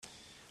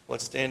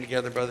Let's stand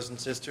together, brothers and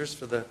sisters,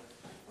 for the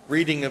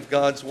reading of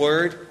God's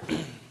Word.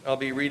 I'll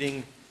be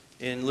reading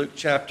in Luke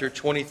chapter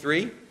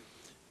 23,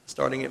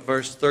 starting at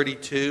verse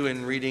 32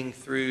 and reading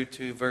through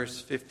to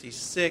verse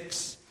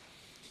 56.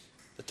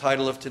 The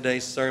title of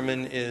today's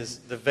sermon is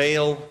 "The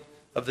Veil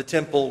of the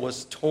Temple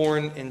was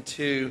Torn in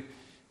Two,"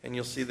 and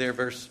you'll see there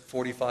verse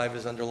 45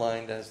 is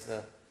underlined as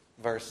the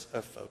verse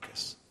of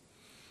focus.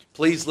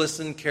 Please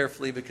listen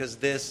carefully because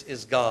this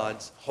is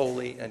God's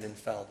holy and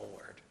infallible word.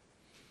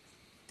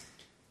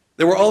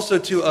 There were also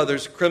two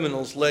others,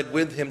 criminals, led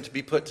with him to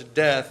be put to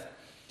death.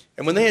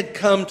 And when they had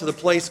come to the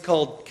place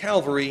called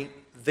Calvary,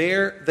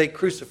 there they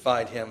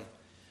crucified him,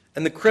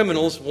 and the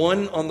criminals,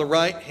 one on the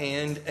right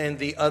hand and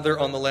the other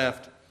on the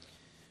left.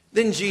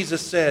 Then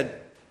Jesus said,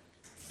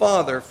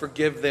 "Father,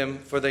 forgive them,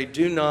 for they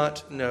do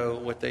not know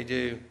what they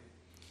do."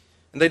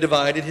 And they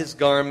divided his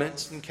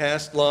garments and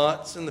cast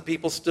lots, and the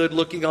people stood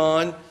looking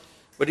on.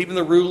 But even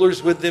the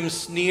rulers with them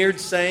sneered,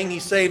 saying, "He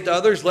saved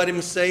others, let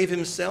him save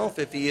himself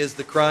if he is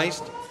the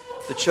Christ,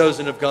 the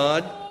chosen of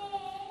God."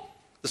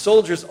 The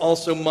soldiers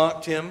also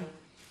mocked him,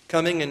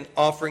 coming and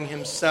offering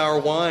him sour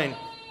wine,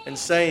 and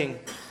saying,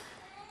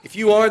 "If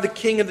you are the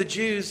king of the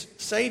Jews,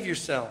 save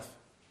yourself."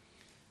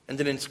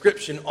 And an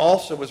inscription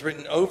also was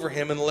written over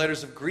him in the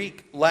letters of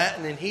Greek,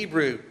 Latin, and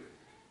Hebrew,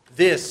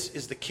 "This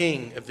is the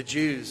King of the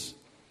Jews."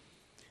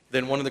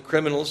 Then one of the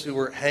criminals who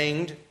were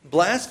hanged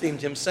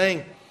blasphemed him,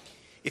 saying,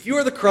 "If you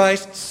are the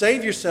Christ,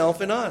 save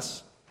yourself and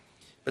us."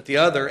 But the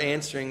other,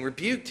 answering,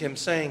 rebuked him,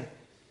 saying,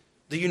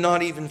 "Do you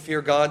not even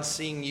fear God,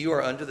 seeing you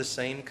are under the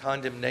same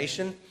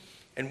condemnation?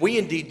 And we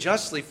indeed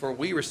justly, for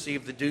we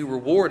receive the due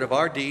reward of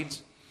our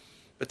deeds.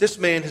 But this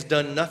man has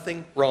done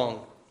nothing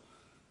wrong."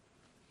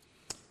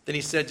 Then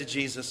he said to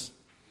Jesus,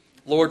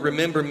 "Lord,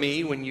 remember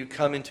me when you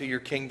come into your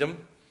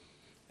kingdom."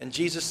 And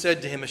Jesus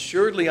said to him,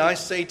 "Assuredly I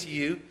say to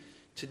you,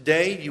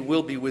 today you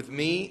will be with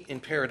me in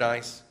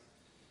paradise."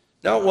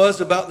 Now it was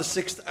about the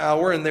 6th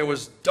hour, and there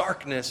was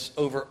darkness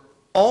over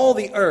all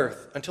the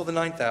earth until the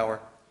 9th hour.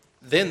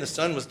 Then the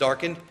sun was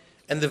darkened,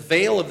 and the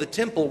veil of the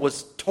temple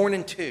was torn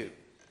in two.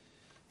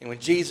 And when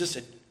Jesus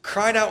had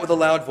cried out with a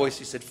loud voice,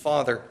 he said,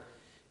 "Father,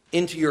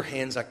 into your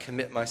hands I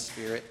commit my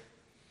spirit."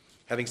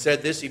 Having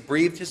said this, he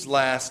breathed his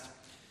last.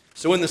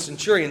 So when the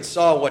centurion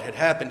saw what had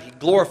happened, he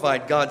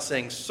glorified God,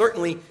 saying,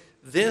 "Certainly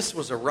this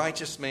was a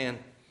righteous man."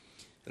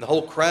 And the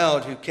whole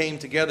crowd who came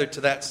together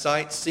to that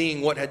sight, seeing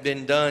what had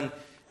been done,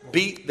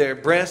 beat their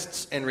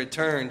breasts and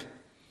returned.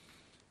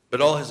 But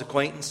all his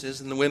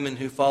acquaintances and the women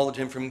who followed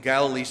him from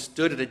Galilee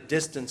stood at a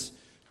distance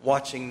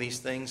watching these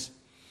things.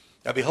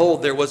 Now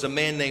behold, there was a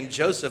man named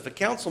Joseph, a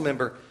council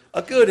member,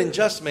 a good and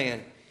just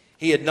man.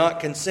 He had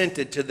not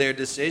consented to their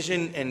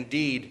decision and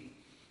deed.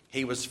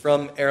 He was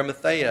from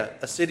Arimathea,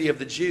 a city of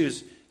the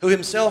Jews, who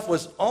himself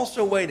was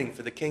also waiting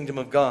for the kingdom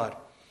of God.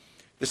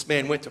 This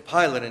man went to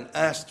Pilate and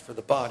asked for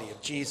the body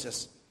of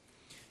Jesus.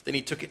 Then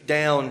he took it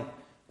down,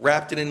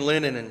 wrapped it in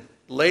linen, and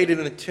laid it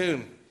in a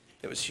tomb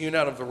that was hewn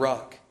out of the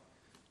rock,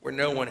 where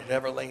no one had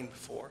ever lain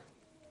before.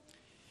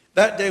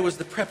 That day was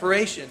the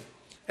preparation,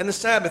 and the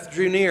Sabbath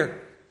drew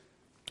near.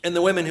 And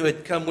the women who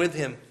had come with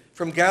him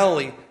from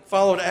Galilee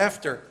followed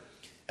after,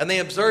 and they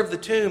observed the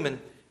tomb and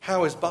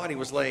how his body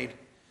was laid.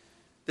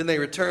 Then they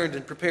returned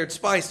and prepared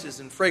spices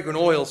and fragrant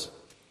oils,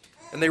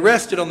 and they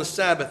rested on the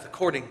Sabbath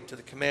according to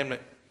the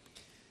commandment.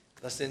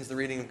 Thus ends the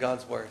reading of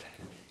God's word.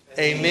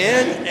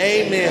 Amen.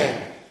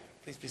 Amen.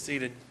 Please be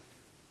seated.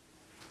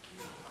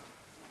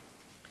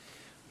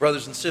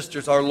 Brothers and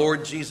sisters, our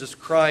Lord Jesus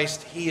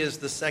Christ, He is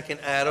the second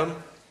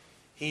Adam.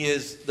 He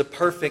is the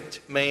perfect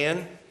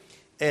man.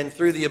 And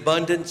through the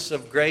abundance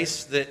of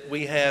grace that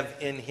we have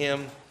in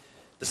Him,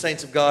 the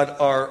saints of God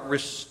are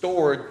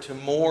restored to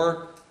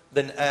more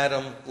than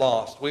Adam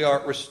lost. We are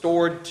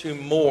restored to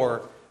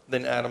more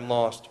than Adam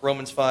lost.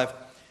 Romans 5,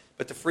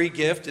 "But the free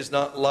gift is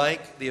not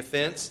like the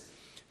offense.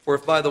 For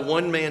if by the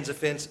one man's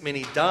offense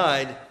many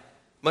died,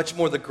 much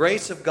more the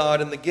grace of God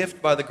and the gift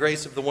by the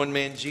grace of the one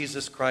man,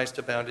 Jesus Christ,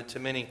 abounded to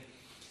many.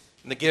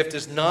 And the gift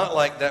is not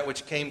like that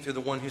which came through the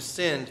one who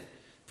sinned.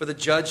 For the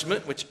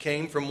judgment which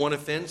came from one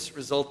offense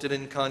resulted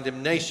in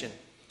condemnation.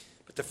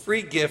 But the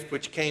free gift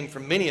which came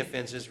from many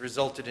offenses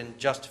resulted in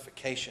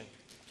justification.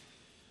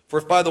 For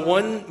if by the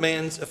one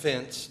man's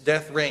offense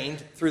death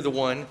reigned through the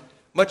one,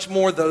 much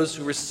more those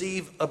who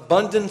receive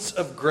abundance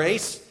of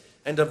grace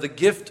and of the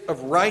gift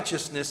of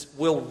righteousness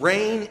will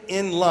reign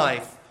in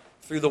life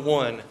through the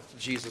one,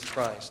 Jesus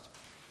Christ."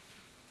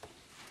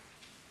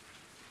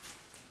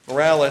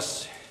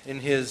 Morales, in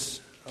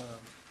his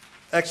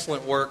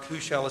excellent work, "Who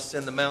Shall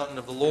Ascend the Mountain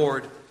of the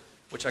Lord,"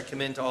 which I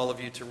commend to all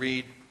of you to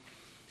read,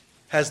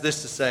 has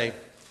this to say.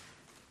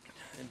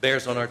 It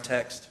bears on our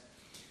text.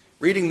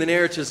 "Reading the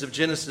narratives of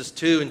Genesis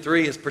 2 and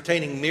 3 as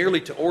pertaining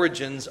merely to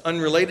origins,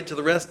 unrelated to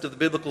the rest of the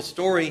biblical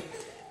story,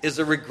 is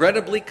a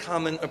regrettably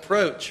common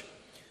approach.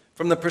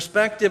 From the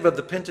perspective of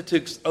the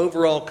Pentateuch's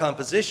overall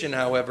composition,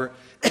 however,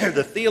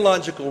 the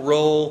theological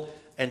role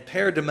and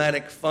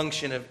paradigmatic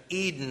function of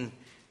Eden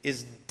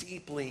is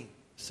deeply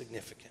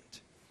significant.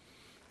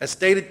 As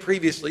stated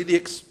previously, the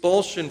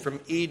expulsion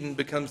from Eden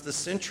becomes the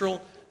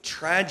central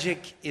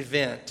tragic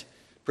event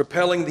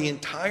propelling the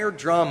entire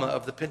drama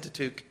of the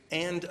Pentateuch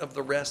and of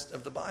the rest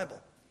of the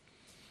Bible.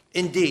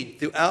 Indeed,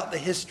 throughout the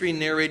history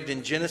narrated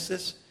in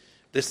Genesis,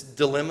 this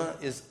dilemma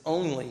is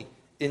only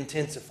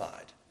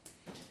intensified.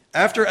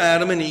 After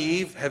Adam and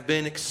Eve have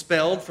been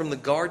expelled from the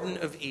Garden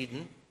of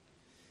Eden,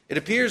 it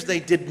appears they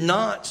did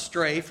not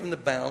stray from the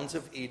bounds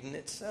of Eden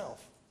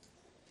itself,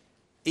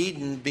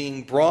 Eden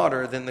being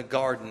broader than the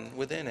garden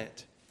within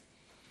it.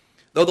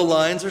 Though the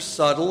lines are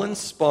subtle and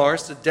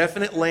sparse, a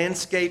definite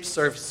landscape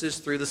surfaces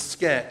through the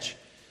sketch.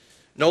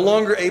 No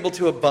longer able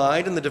to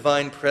abide in the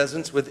divine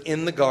presence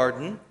within the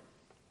garden,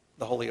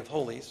 the Holy of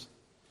Holies,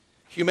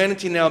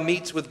 humanity now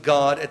meets with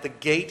God at the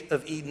gate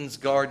of Eden's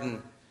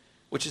garden,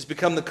 which has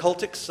become the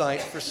cultic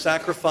site for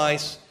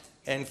sacrifice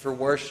and for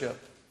worship.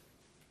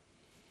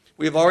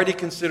 We have already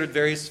considered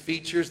various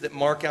features that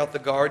mark out the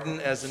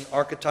garden as an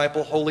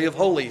archetypal Holy of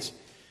Holies.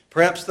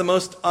 Perhaps the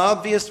most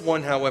obvious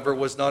one, however,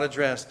 was not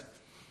addressed.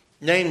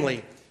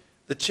 Namely,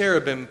 the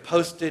cherubim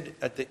posted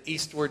at the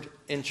eastward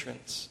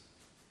entrance.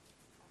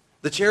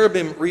 The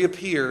cherubim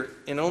reappear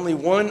in only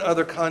one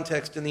other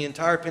context in the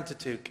entire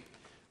Pentateuch,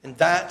 and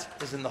that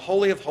is in the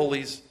Holy of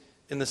Holies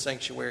in the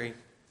sanctuary.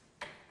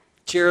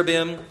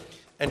 Cherubim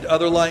and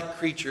other like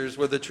creatures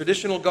were the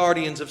traditional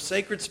guardians of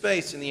sacred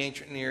space in the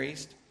ancient Near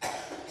East.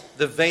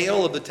 The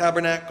veil of the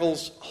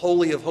tabernacle's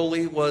Holy of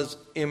Holies was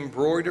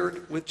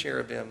embroidered with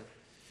cherubim.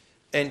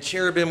 And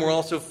cherubim were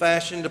also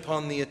fashioned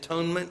upon the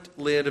atonement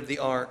lid of the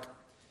ark.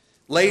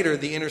 Later,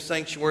 the inner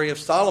sanctuary of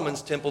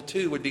Solomon's temple,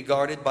 too, would be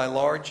guarded by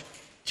large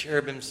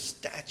cherubim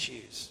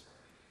statues.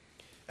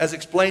 As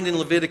explained in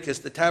Leviticus,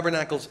 the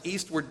tabernacle's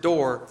eastward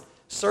door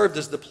served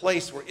as the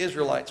place where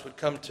Israelites would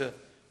come to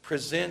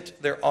present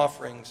their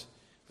offerings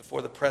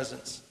before the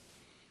presence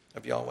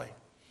of Yahweh.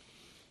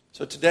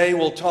 So today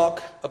we'll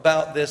talk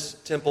about this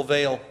temple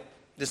veil,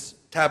 this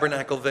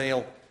tabernacle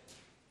veil.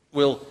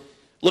 We'll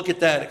look at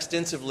that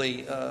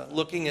extensively,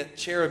 looking at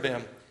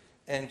cherubim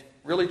and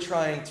really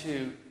trying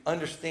to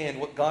understand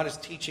what God is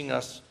teaching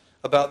us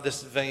about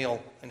this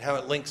veil and how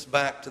it links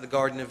back to the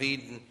Garden of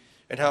Eden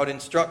and how it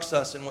instructs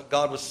us in what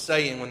God was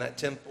saying when that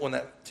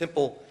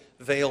temple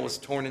veil was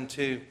torn in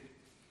two.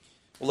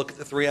 We'll look at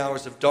the 3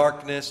 hours of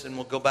darkness, and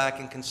we'll go back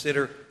and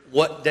consider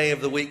what day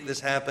of the week this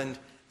happened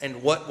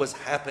and what was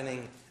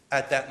happening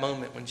at that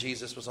moment when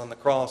Jesus was on the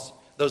cross,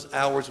 those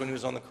hours when he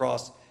was on the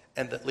cross,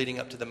 and leading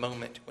up to the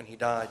moment when he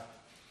died,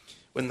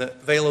 when the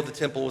veil of the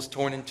temple was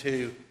torn in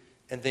two,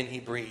 and then he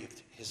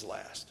breathed his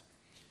last.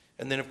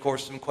 And then, of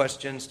course, some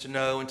questions to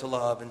know and to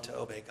love and to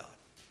obey God.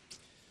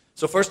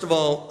 So first of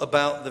all,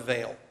 about the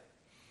veil.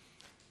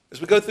 As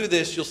we go through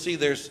this, you'll see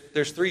there's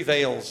three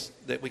veils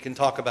that we can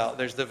talk about.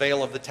 There's the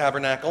veil of the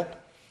tabernacle,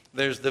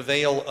 there's the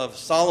veil of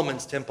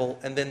Solomon's temple,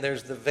 and then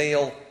there's the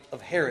veil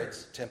of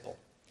Herod's temple.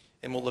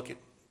 And we'll look at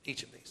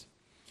each of these.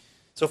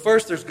 So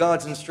first, there's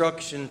God's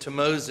instruction to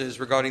Moses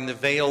regarding the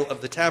veil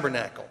of the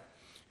tabernacle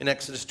in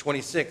Exodus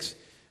 26,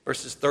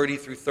 verses 30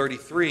 through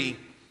 33.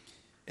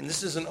 And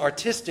this is an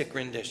artistic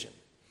rendition.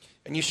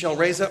 And you shall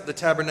raise up the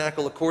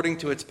tabernacle according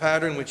to its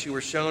pattern which you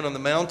were shown on the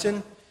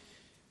mountain.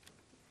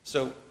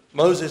 So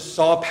Moses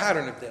saw a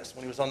pattern of this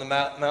when he was on the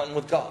mountain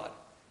with God.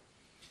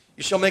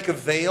 You shall make a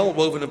veil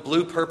woven of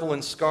blue, purple,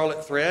 and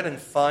scarlet thread and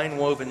fine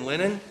woven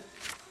linen.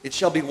 It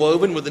shall be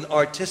woven with an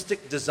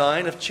artistic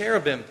design of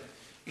cherubim.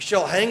 You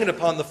shall hang it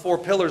upon the 4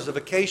 pillars of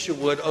acacia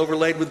wood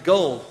overlaid with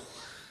gold.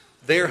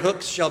 Their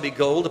hooks shall be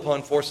gold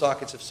upon 4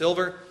 sockets of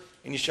silver,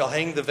 and you shall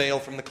hang the veil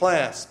from the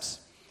clasps.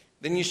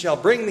 Then you shall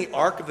bring the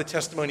ark of the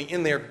testimony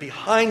in there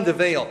behind the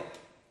veil.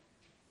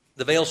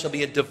 The veil shall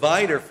be a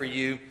divider for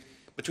you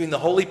between the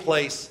holy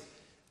place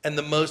and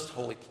the most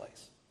holy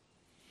place.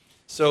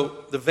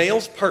 So the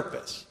veil's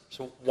purpose.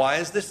 So why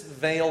is this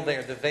veil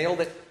there? The veil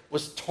that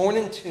was torn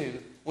in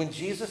two when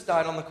Jesus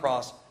died on the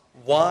cross.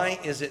 Why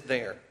is it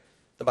there?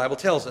 The Bible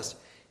tells us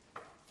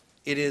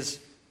it is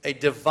a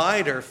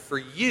divider for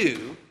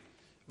you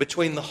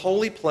between the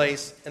holy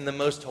place and the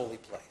most holy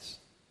place.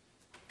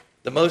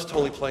 The most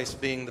holy place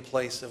being the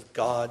place of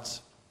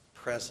God's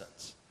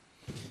presence.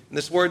 And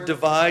this word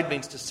divide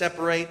means to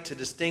separate, to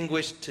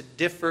distinguish, to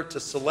differ, to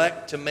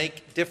select, to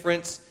make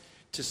difference,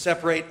 to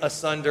separate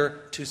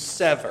asunder, to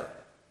sever.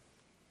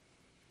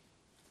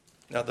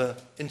 Now the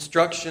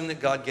instruction that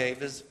God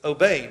gave is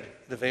obeyed.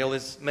 The veil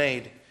is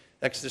made.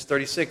 Exodus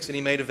 36, and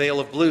he made a veil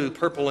of blue,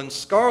 purple, and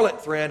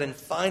scarlet thread and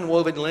fine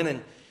woven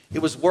linen.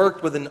 It was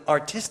worked with an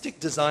artistic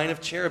design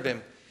of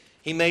cherubim.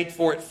 He made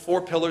for it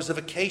 4 pillars of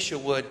acacia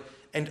wood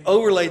and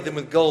overlaid them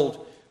with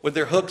gold, with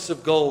their hooks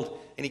of gold,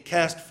 and he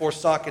cast 4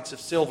 sockets of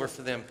silver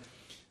for them.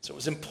 So it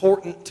was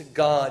important to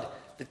God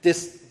that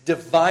this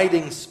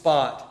dividing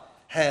spot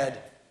had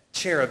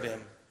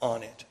cherubim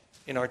on it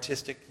in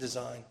artistic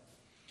design.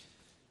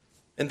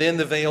 And then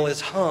the veil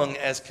is hung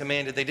as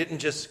commanded. They didn't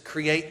just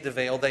create the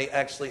veil, they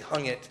actually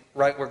hung it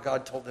right where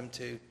God told them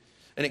to.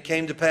 And it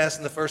came to pass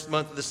in the first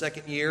month of the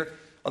 2nd year,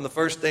 on the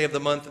first day of the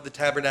month that the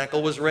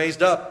tabernacle was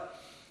raised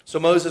up. So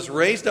Moses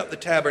raised up the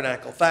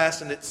tabernacle,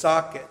 fastened its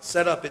sockets,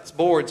 set up its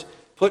boards,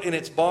 put in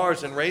its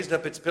bars, and raised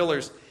up its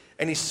pillars.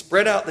 And he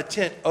spread out the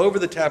tent over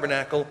the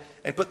tabernacle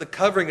and put the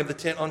covering of the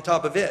tent on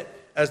top of it,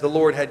 as the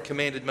Lord had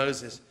commanded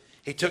Moses.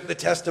 He took the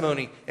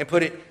testimony and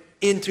put it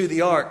into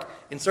the ark,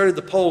 inserted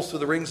the poles through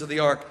the rings of the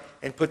ark,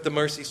 and put the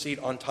mercy seat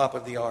on top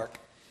of the ark.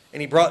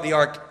 And he brought the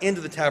ark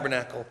into the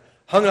tabernacle,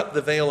 hung up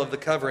the veil of the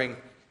covering,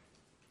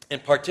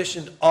 and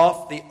partitioned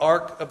off the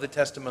ark of the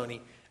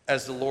testimony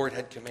as the Lord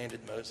had commanded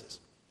Moses.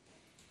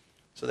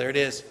 So there it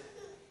is.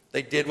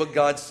 They did what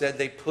God said.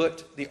 They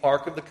put the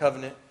ark of the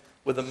covenant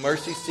with a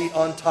mercy seat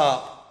on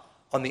top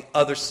on the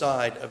other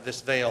side of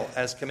this veil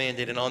as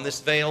commanded. And on this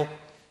veil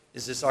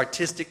is this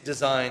artistic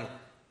design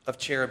of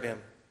cherubim.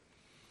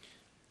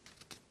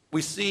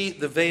 We see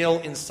the veil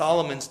in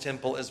Solomon's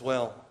temple as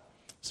well.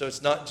 So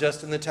it's not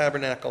just in the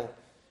tabernacle.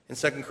 In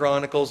 2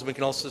 Chronicles, and we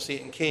can also see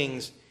it in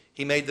Kings,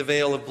 he made the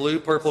veil of blue,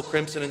 purple,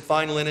 crimson, and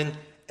fine linen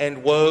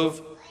and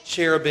wove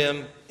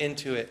cherubim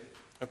into it.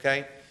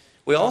 Okay?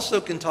 We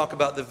also can talk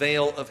about the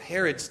veil of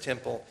Herod's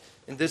temple.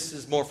 And this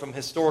is more from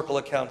historical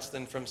accounts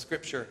than from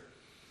Scripture.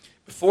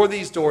 Before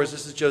these doors,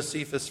 this is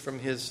Josephus from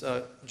his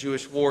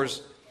Jewish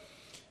Wars,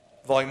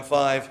 Volume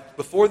 5.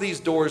 Before these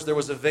doors, there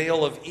was a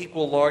veil of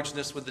equal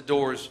largeness with the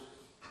doors.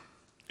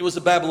 It was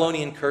a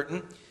Babylonian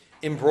curtain,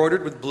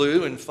 embroidered with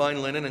blue and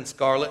fine linen and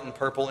scarlet and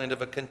purple, and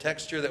of a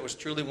contexture that was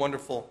truly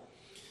wonderful.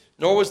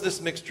 Nor was this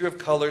mixture of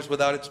colors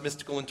without its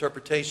mystical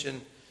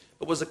interpretation,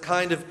 but was a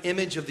kind of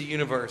image of the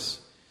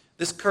universe.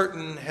 This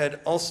curtain had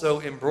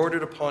also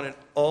embroidered upon it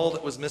all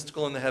that was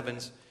mystical in the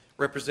heavens,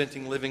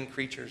 representing living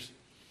creatures.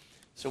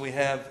 So we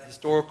have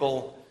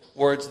historical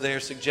words there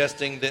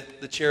suggesting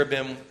that the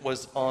cherubim were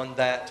on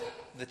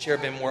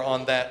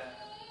that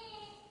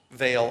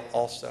veil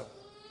also.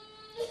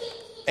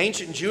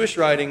 Ancient Jewish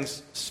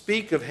writings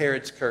speak of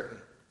Herod's curtain,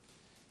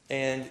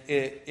 and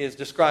it is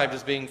described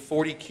as being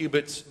 40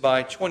 cubits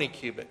by 20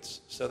 cubits.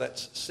 So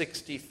that's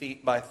 60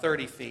 feet by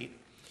 30 feet.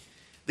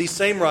 These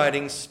same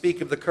writings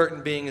speak of the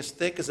curtain being as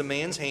thick as a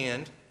man's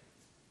hand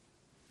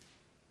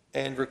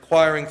and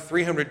requiring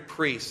 300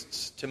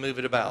 priests to move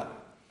it about.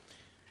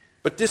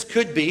 But this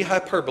could be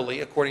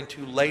hyperbole according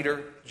to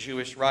later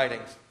Jewish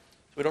writings.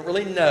 So we don't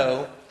really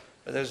know,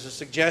 but there's a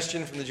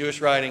suggestion from the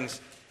Jewish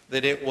writings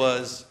that it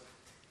was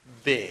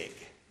big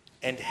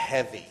and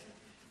heavy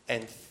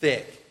and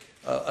thick.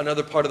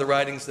 Another part of the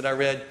writings that I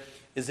read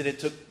is that it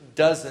took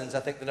dozens, I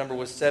think the number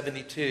was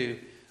 72,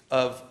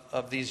 of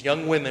these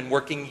young women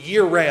working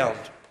year-round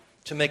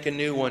to make a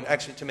new one,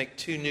 actually to make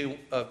 2 new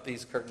of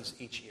these curtains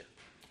each year.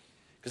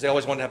 Because they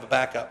always wanted to have a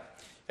backup.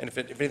 And if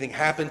anything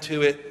happened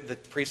to it, the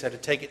priest had to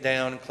take it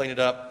down and clean it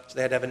up, so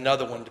they had to have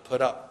another one to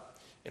put up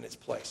in its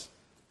place.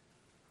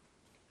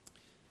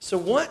 So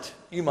what,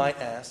 you might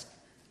ask,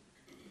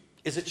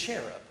 is a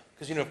cherub?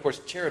 Because, of course,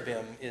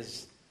 cherubim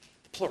is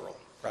plural,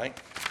 right?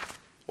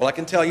 Well, I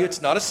can tell you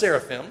it's not a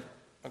seraphim,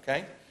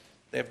 okay?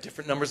 They have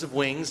different numbers of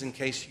wings, in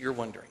case you're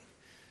wondering,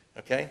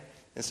 okay?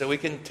 And so we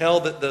can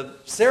tell that the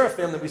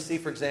seraphim that we see,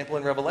 for example,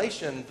 in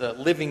Revelation, the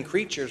living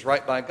creatures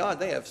right by God,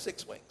 they have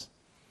 6 wings.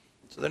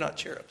 So they're not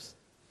cherubs.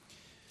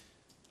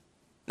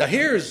 Now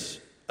here's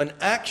an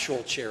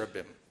actual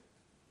cherubim,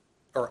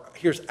 or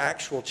here's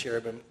actual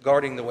cherubim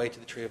guarding the way to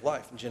the tree of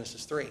life in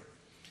Genesis 3.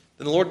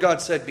 Then the Lord God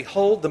said,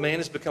 "Behold, the man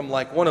has become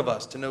like one of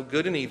us to know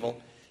good and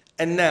evil.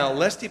 And now,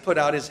 lest he put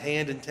out his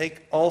hand and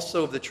take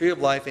also of the tree of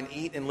life and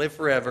eat and live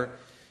forever,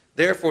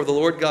 therefore the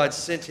Lord God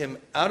sent him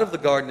out of the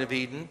Garden of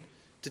Eden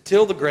to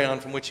till the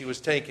ground from which he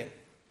was taken.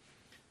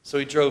 So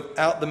he drove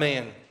out the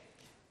man,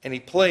 and he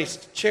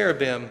placed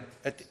cherubim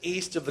at the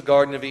east of the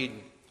Garden of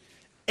Eden,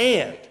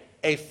 and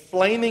a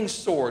flaming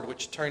sword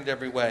which turned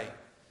every way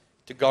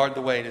to guard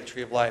the way to the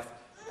tree of life."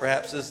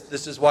 Perhaps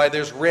this is why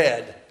there's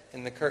red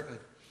in the curtain.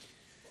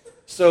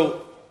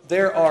 So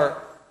there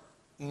are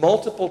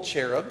multiple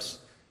cherubs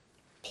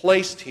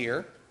placed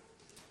here,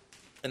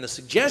 and the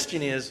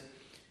suggestion is,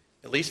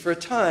 at least for a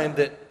time,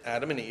 that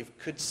Adam and Eve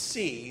could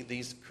see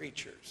these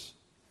creatures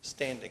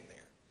standing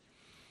there.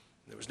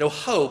 There was no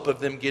hope of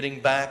them getting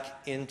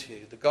back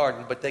into the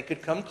garden, but they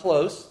could come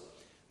close.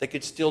 They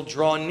could still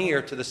draw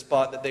near to the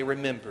spot that they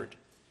remembered,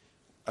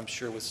 I'm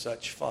sure with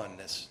such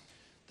fondness,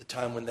 the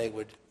time when they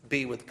would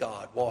be with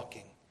God,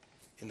 walking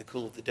in the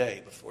cool of the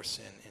day before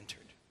sin entered.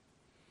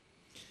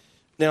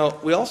 Now,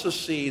 we also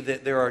see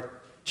that there are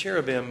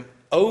cherubim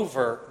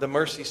over the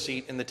mercy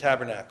seat in the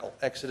tabernacle,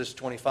 Exodus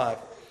 25.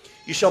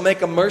 "You shall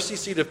make a mercy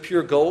seat of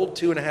pure gold,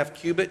 2.5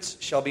 cubits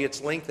shall be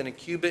its length, and 1.5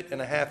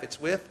 cubits its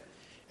width.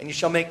 And you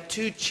shall make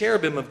 2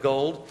 cherubim of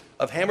gold,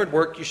 of hammered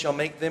work you shall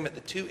make them at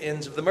the 2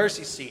 ends of the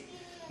mercy seat.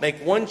 Make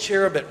 1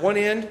 cherub at one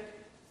end,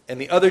 and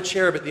the other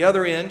cherub at the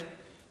other end.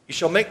 You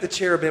shall make the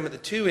cherubim at the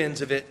 2 ends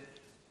of it,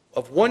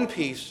 of one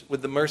piece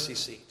with the mercy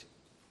seat.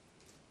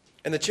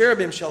 And the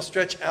cherubim shall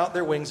stretch out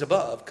their wings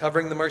above,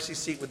 covering the mercy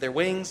seat with their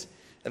wings,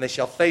 and they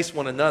shall face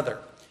one another.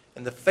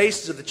 And the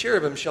faces of the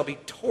cherubim shall be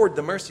toward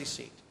the mercy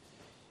seat.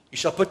 You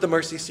shall put the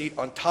mercy seat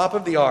on top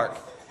of the ark,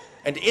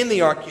 and in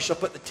the ark you shall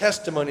put the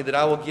testimony that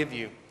I will give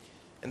you.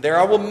 And there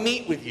I will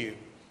meet with you,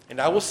 and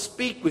I will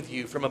speak with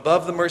you from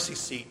above the mercy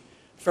seat,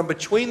 from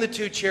between the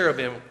 2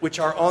 cherubim which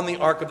are on the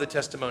ark of the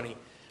testimony.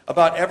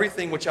 about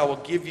everything which I will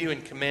give you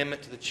in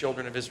commandment to the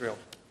children of Israel.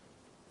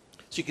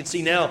 So you can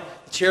see now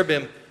the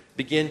cherubim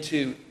begin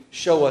to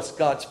show us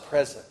God's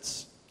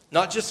presence.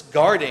 Not just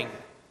guarding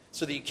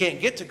so that you can't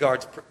get to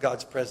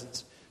God's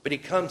presence, but he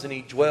comes and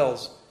he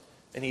dwells,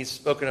 and he's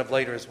spoken of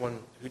later as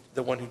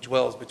the one who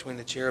dwells between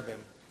the cherubim.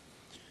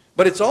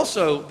 But it's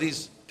also,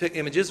 these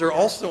images are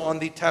also on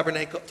the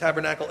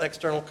tabernacle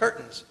external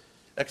curtains.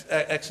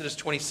 Exodus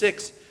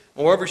 26,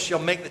 moreover shall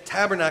make the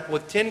tabernacle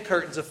with 10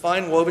 curtains of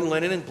fine woven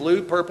linen and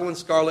blue, purple, and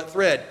scarlet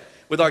thread.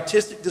 With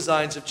artistic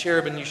designs of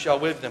cherubim you shall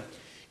weave them.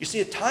 You see,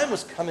 a time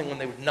was coming when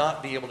they would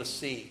not be able to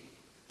see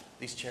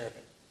these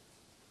cherubim.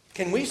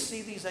 Can we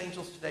see these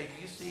angels today?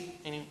 Do you see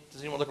any?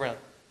 Does anyone look around?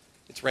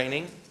 It's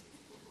raining.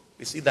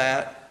 We see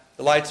that.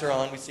 The lights are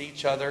on. We see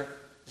each other.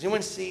 Does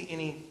anyone see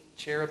any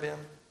cherubim?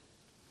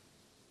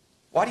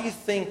 Why do you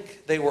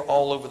think they were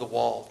all over the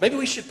walls? Maybe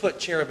we should put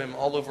cherubim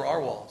all over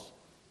our walls.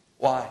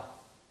 Why?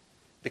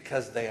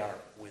 Because they are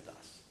with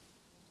us.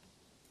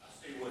 I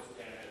see one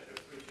standing at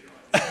the preaching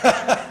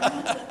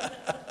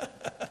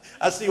right.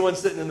 I see one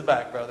sitting in the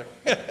back, brother.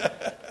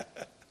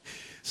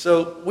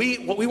 So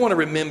what we want to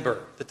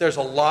remember that there's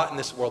a lot in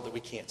this world that we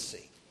can't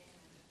see.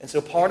 And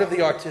so part of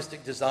the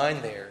artistic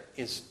design there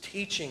is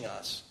teaching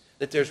us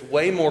that there's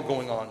way more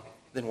going on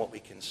than what we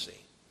can see.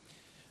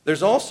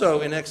 There's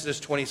also in Exodus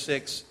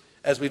 26,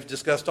 as we've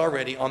discussed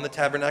already, on the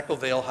tabernacle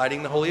veil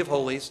hiding the Holy of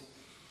Holies.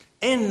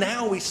 And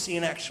now we see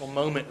an actual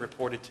moment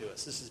reported to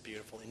us. This is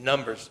beautiful. In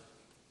Numbers.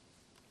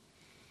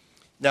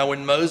 Now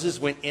when Moses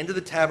went into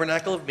the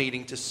tabernacle of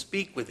meeting to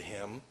speak with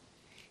him,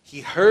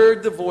 he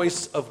heard the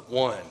voice of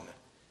one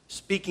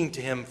speaking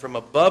to him from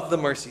above the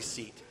mercy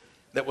seat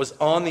that was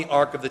on the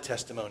ark of the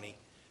testimony,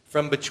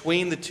 from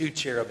between the two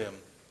cherubim.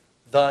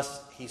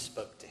 Thus he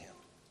spoke to him.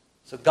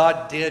 So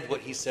God did what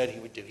he said he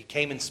would do. He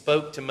came and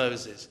spoke to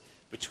Moses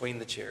between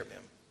the cherubim.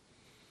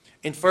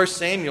 In 1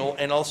 Samuel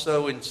and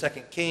also in 2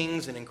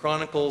 Kings and in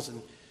Chronicles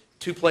and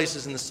 2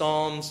 places in the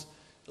Psalms,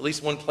 at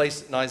least one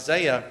place in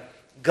Isaiah,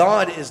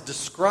 God is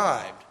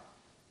described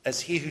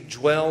as he who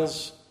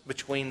dwells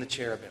between the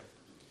cherubim.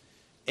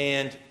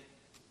 And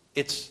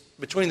it's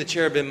between the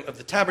cherubim of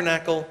the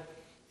tabernacle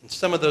in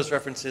some of those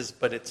references,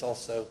 but it's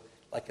also,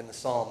 like in the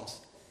Psalms,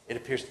 it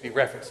appears to be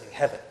referencing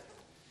heaven,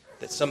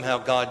 that somehow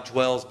God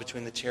dwells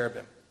between the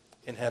cherubim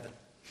in heaven.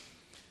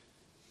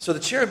 So the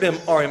cherubim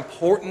are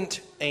important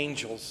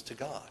angels to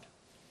God.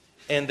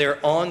 And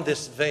they're on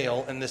this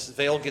veil, and this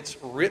veil gets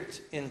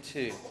ripped in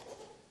two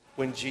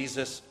when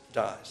Jesus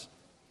dies.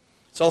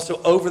 It's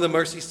also over the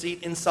mercy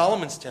seat in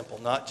Solomon's temple,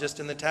 not just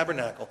in the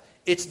tabernacle.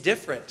 It's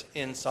different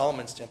in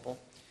Solomon's temple.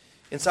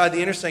 Inside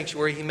the inner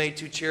sanctuary, he made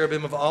 2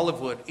 cherubim of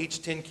olive wood,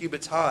 each 10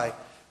 cubits high.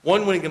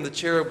 One wing of the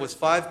cherub was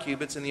 5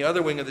 cubits, and the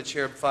other wing of the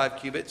cherub 5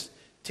 cubits,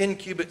 10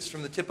 cubits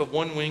from the tip of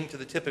one wing to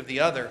the tip of the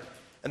other.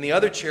 And the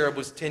other cherub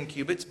was 10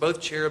 cubits. Both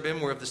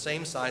cherubim were of the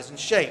same size and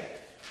shape.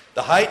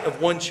 The height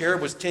of one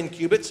cherub was 10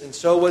 cubits, and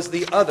so was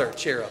the other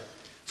cherub.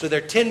 So they're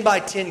 10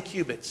 by 10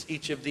 cubits,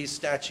 each of these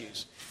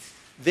statues.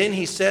 Then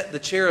he set the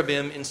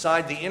cherubim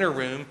inside the inner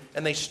room,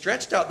 and they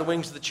stretched out the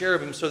wings of the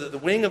cherubim so that the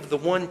wing of the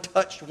one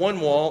touched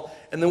one wall,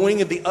 and the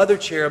wing of the other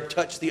cherub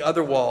touched the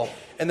other wall.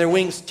 And their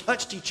wings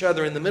touched each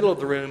other in the middle of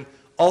the room.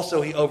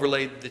 Also he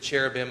overlaid the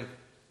cherubim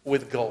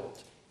with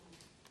gold.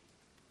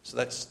 So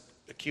that's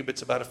a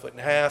cubit's about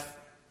 1.5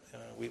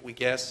 feet, we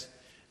guess.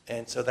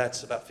 And so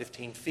that's about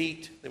 15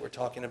 feet that we're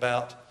talking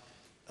about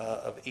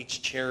of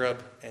each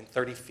cherub, and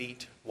 30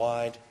 feet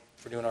wide,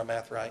 if we're doing our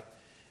math right,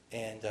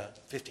 and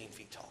 15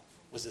 feet tall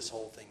was this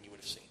whole thing you would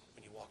have seen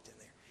when you walked in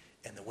there.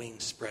 And the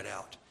wings spread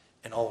out,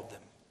 and all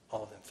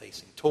of them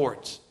facing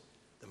towards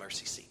the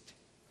mercy seat,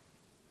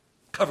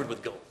 covered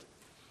with gold.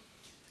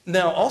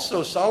 Now,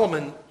 also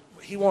Solomon,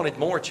 he wanted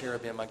more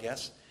cherubim, I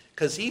guess,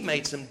 because he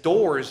made some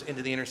doors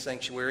into the inner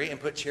sanctuary and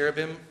put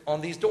cherubim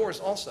on these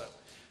doors also.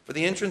 For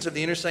the entrance of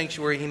the inner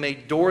sanctuary, he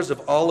made doors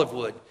of olive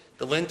wood.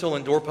 The lintel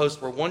and doorposts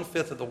were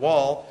 1/5 of the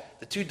wall.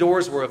 The 2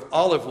 doors were of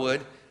olive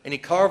wood, and he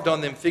carved on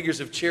them figures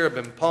of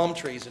cherubim, palm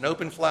trees, and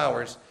open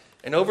flowers,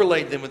 and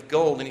overlaid them with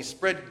gold. And he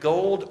spread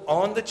gold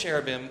on the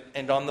cherubim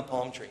and on the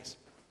palm trees.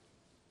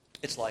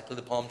 It's likely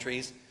the palm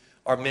trees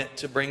are meant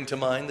to bring to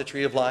mind the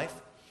tree of life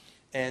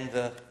and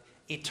the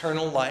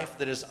eternal life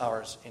that is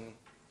ours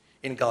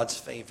in God's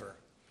favor.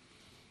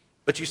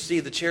 But you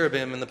see the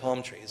cherubim and the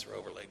palm trees are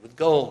overlaid with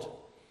gold.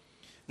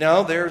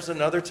 Now, there's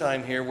another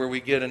time here where we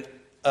get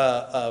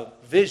a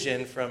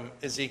vision from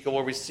Ezekiel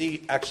where we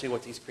see actually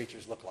what these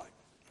creatures look like.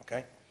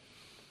 Okay?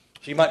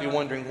 So you might be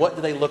wondering, what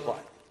do they look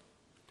like?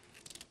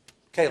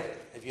 Caleb,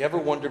 have you ever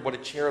wondered what a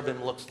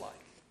cherubim looks like?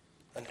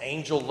 An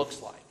angel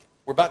looks like?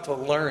 We're about to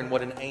learn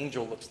what an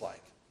angel looks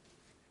like.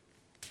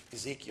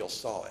 Ezekiel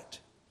saw it.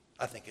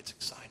 I think it's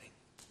exciting.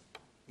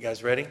 You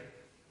guys ready?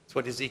 That's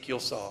what Ezekiel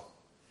saw.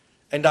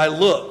 And I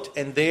looked,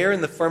 and there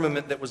in the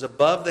firmament that was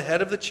above the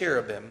head of the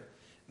cherubim,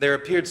 there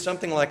appeared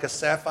something like a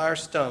sapphire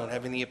stone,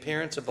 having the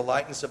appearance of the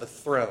likeness of a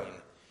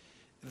throne.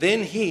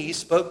 Then he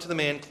spoke to the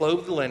man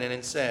clothed with linen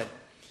and said,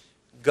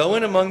 "Go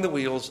in among the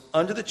wheels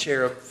under the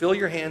cherub, fill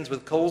your hands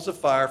with coals of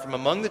fire from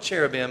among the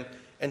cherubim,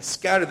 and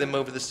scattered them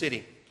over the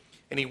city.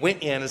 And he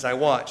went in as I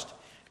watched.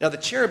 Now the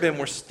cherubim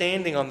were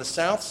standing on the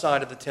south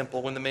side of the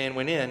temple when the man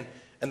went in,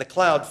 and the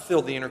cloud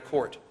filled the inner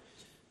court.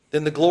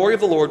 Then the glory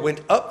of the Lord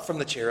went up from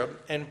the cherub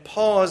and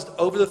paused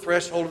over the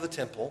threshold of the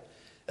temple,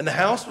 and the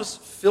house was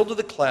filled with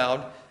the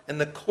cloud, and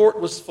the court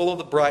was full of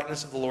the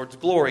brightness of the Lord's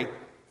glory.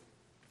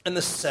 And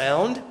the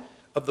sound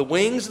of the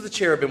wings of the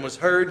cherubim was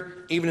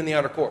heard even in the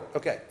outer court.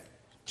 Okay,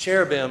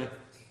 cherubim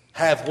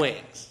have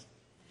wings.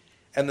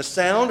 And the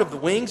sound of the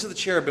wings of the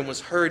cherubim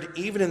was heard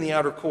even in the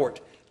outer court,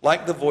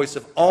 like the voice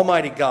of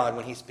Almighty God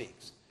when he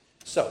speaks.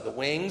 So the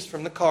wings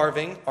from the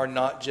carving are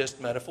not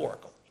just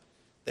metaphorical.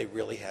 They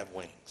really have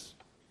wings.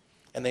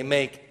 And they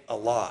make a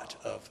lot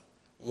of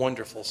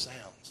wonderful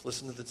sounds.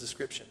 Listen to the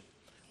description.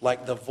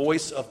 Like the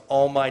voice of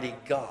Almighty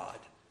God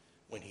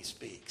when he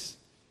speaks.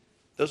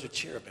 Those are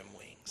cherubim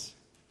wings.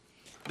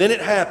 Then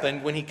it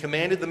happened when he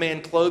commanded the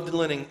man clothed in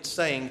linen,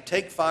 saying,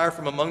 take fire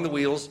from among the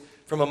wheels,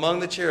 from among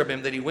the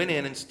cherubim, that he went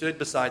in and stood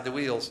beside the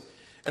wheels.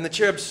 And the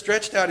cherub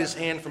stretched out his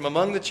hand from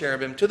among the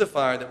cherubim to the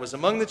fire that was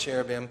among the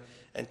cherubim,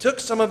 and took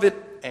some of it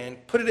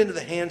and put it into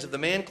the hands of the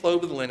man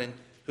clothed with linen,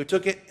 who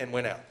took it and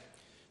went out.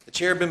 The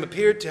cherubim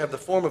appeared to have the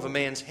form of a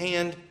man's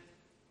hand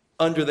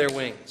under their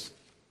wings.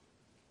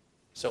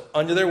 So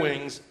under their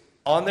wings,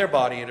 on their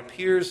body, it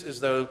appears as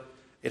though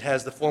it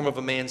has the form of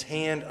a man's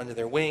hand under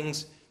their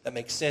wings. That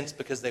makes sense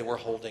because they were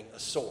holding a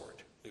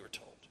sword, we were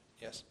told.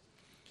 Yes.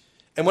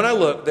 And when I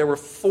looked, there were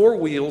 4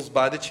 wheels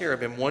by the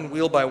cherubim, one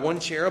wheel by one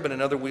cherub and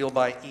another wheel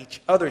by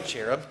each other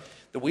cherub.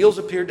 The wheels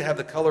appeared to have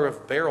the color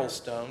of beryl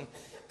stone.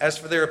 As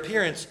for their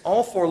appearance,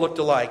 all 4 looked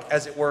alike,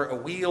 as it were a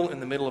wheel in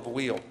the middle of a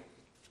wheel.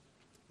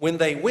 When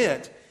they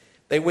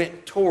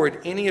went toward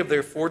any of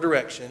their 4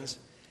 directions.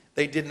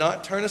 They did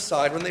not turn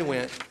aside when they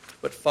went,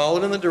 but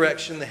followed in the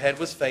direction the head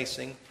was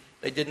facing.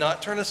 They did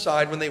not turn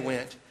aside when they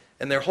went,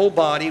 and their whole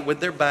body, with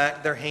their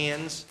back, their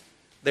hands,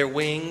 their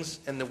wings,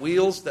 and the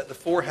wheels that the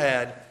 4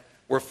 had,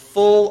 were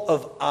full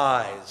of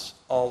eyes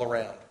all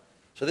around.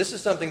 So this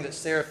is something that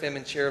seraphim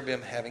and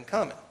cherubim have in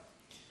common.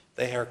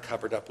 They are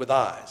covered up with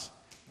eyes.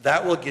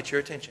 That will get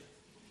your attention.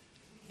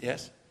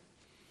 Yes?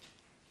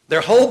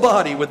 Their whole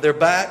body, with their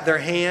back, their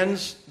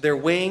hands, their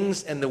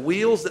wings, and the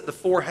wheels that the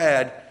 4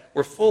 had,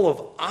 were full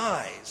of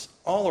eyes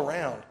all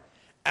around.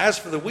 As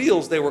for the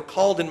wheels, they were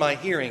called in my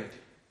hearing,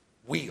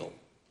 wheel.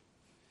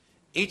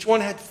 Each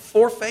one had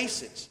 4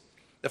 faces.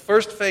 The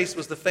first face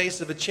was the face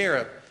of a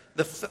cherub.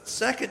 The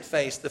second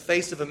face, the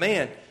face of a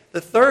man. The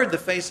third, the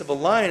face of a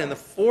lion. And the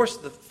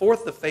fourth,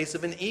 the face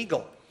of an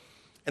eagle.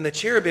 And the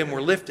cherubim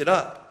were lifted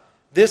up.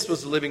 This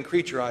was the living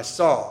creature I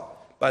saw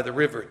by the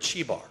river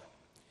Chebar.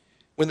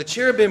 When the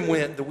cherubim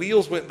went, the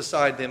wheels went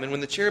beside them. And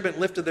when the cherubim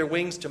lifted their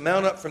wings to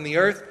mount up from the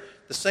earth,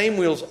 the same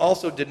wheels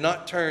also did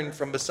not turn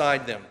from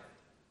beside them.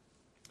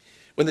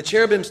 When the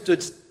cherubim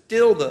stood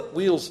still, the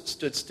wheels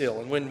stood still.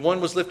 And when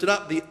one was lifted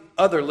up, the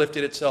other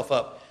lifted itself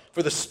up.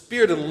 For the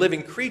spirit of the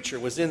living creature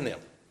was in them.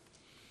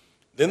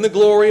 Then the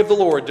glory of the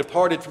Lord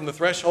departed from the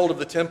threshold of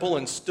the temple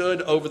and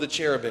stood over the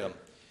cherubim.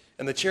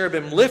 And the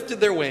cherubim lifted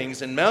their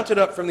wings and mounted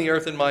up from the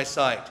earth in my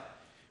sight.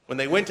 When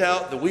they went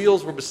out, the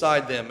wheels were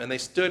beside them, and they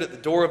stood at the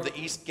door of the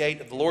east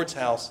gate of the Lord's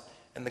house,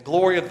 and the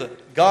glory of the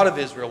God of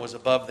Israel was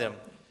above them.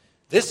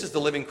 This is the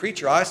living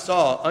creature I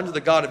saw under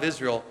the God of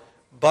Israel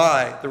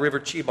by the river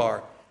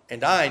Chebar,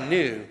 and I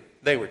knew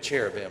they were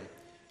cherubim.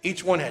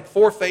 Each one had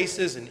 4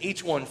 faces, and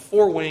each one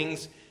 4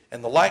 wings,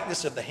 and the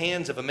likeness of the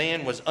hands of a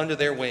man was under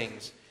their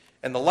wings.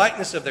 And the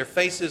likeness of their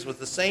faces was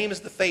the same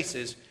as the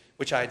faces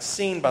which I had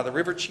seen by the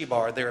river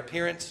Chebar, their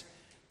appearance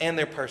and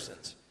their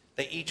persons.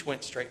 They each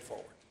went straight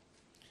forward.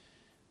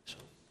 So,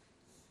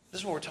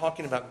 this is what we're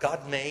talking about.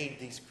 God made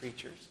these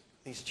creatures,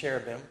 these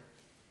cherubim,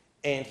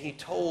 and he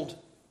told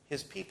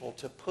his people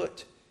to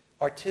put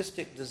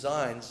artistic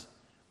designs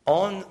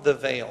on the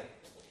veil.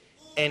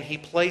 And he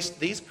placed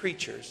these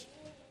creatures,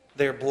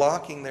 they're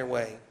blocking their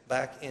way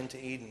back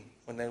into Eden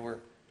when they were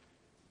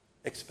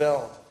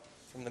expelled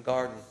from the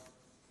garden.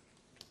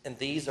 And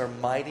these are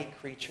mighty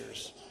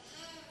creatures.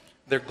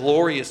 They're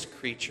glorious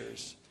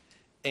creatures.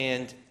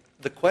 And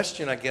the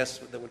question, I guess,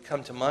 that would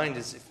come to mind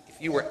is if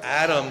you were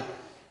Adam,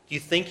 do you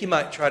think you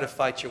might try to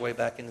fight your way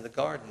back into the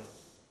garden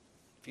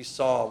if you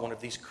saw one of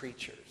these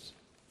creatures?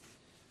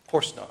 Of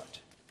course not.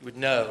 You would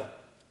know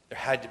there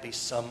had to be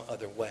some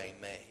other way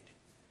made.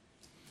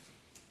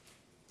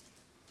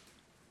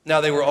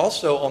 Now, they were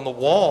also on the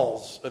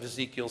walls of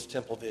Ezekiel's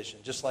temple vision,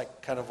 just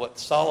like kind of what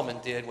Solomon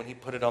did when he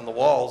put it on the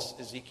walls.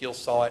 Ezekiel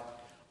saw it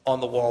on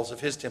the walls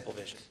of his temple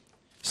vision.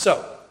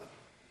 So,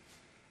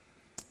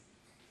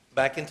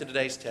 back into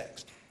today's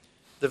text.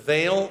 The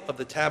veil of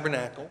the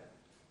tabernacle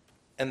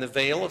and the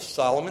veil of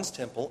Solomon's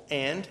temple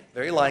and,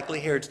 very likely,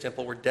 Herod's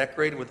temple were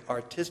decorated with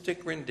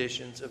artistic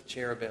renditions of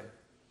cherubim.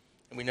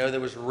 And we know there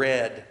was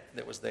red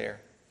that was there.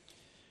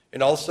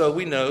 And also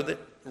we know that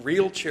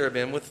real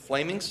cherubim with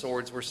flaming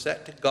swords were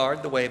set to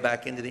guard the way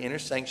back into the inner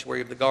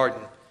sanctuary of the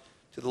garden,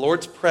 to the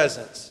Lord's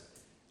presence,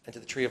 and to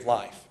the tree of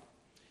life.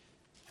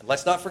 And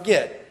let's not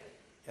forget,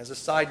 as a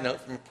side note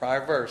from a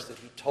prior verse, that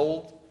he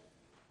told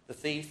the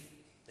thief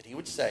that he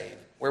would save.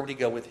 Where would he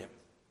go with him?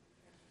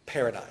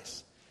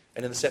 paradise.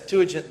 And in the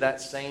Septuagint, that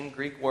same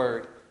Greek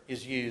word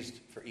is used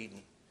for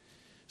Eden.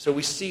 So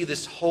we see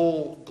this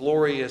whole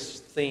glorious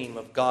theme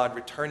of God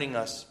returning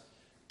us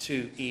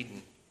to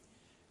Eden,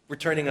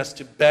 returning us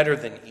to better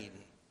than Eden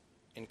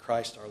in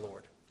Christ our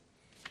Lord.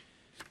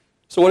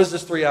 So what is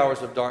this 3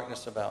 hours of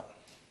darkness about?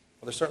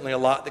 Well, there's certainly a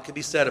lot that could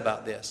be said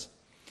about this,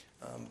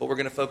 but we're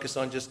going to focus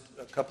on just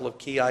a couple of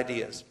key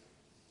ideas.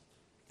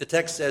 The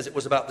text says it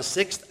was about the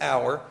 6th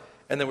hour,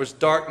 and there was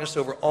darkness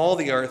over all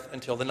the earth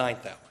until the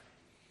 9th hour.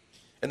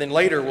 And then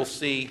later we'll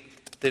see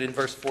that in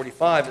verse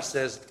 45 it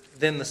says,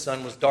 then the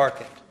sun was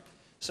darkened.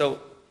 So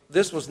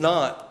this was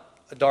not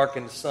a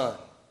darkened sun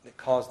that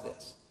caused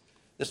this.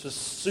 This was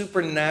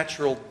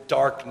supernatural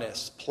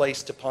darkness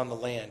placed upon the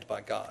land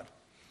by God.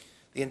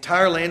 The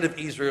entire land of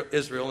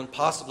Israel, and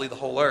possibly the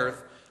whole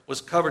earth, was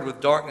covered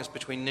with darkness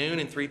between noon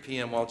and 3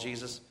 p.m. while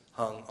Jesus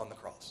hung on the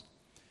cross.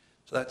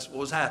 So that's what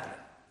was happening.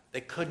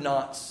 They could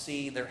not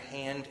see their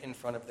hand in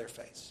front of their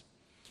face.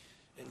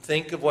 And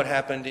think of what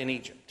happened in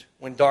Egypt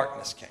when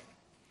darkness came.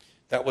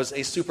 That was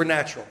a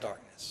supernatural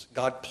darkness.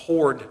 God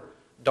poured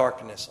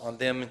darkness on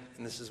them,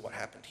 and this is what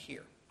happened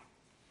here.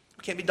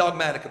 We can't be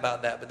dogmatic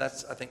about that, but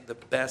that's, I think, the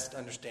best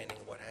understanding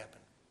of what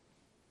happened.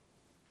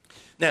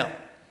 Now,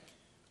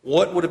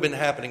 what would have been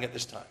happening at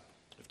this time?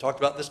 We've talked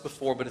about this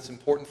before, but it's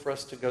important for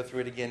us to go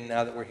through it again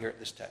now that we're here at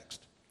this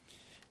text.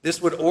 This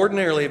would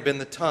ordinarily have been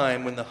the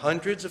time when the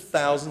hundreds of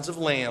thousands of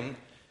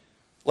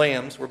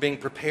lambs were being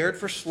prepared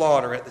for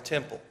slaughter at the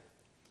temple.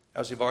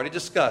 As we've already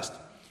discussed,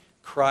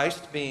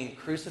 Christ being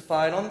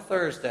crucified on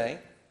Thursday,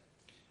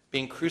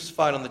 being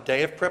crucified on the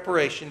day of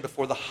preparation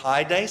before the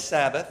high day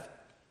Sabbath,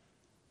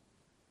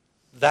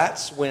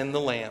 that's when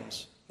the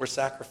lambs were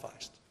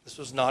sacrificed. This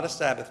was not a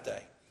Sabbath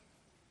day.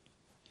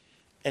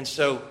 And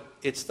so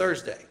it's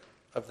Thursday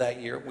of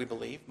that year, we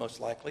believe,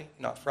 most likely,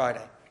 not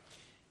Friday.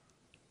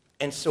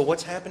 And so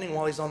what's happening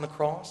while he's on the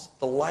cross?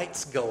 The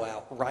lights go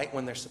out right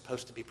when they're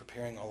supposed to be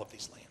preparing all of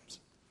these lambs.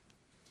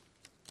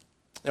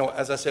 Now,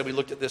 as I said, we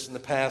looked at this in the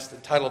past. The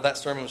title of that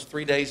sermon was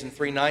 3 Days and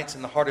 3 Nights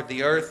in the Heart of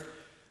the Earth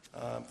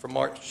from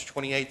March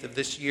 28th of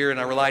this year. And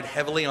I relied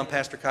heavily on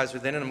Pastor Kaiser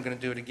then, and I'm going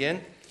to do it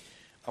again.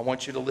 I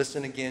want you to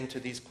listen again to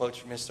these quotes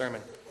from his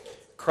sermon.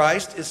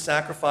 Christ is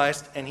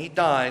sacrificed, and he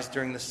dies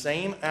during the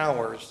same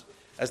hours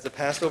as the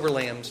Passover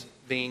lambs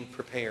being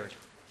prepared.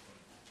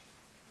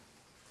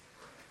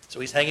 So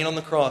he's hanging on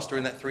the cross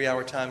during that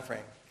 3-hour time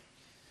frame.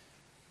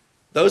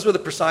 Those were the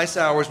precise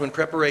hours when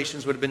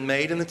preparations would have been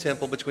made in the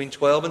temple between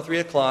 12 and 3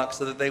 o'clock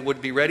so that they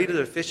would be ready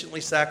to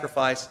efficiently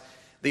sacrifice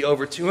the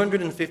over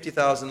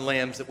 250,000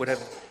 lambs that would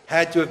have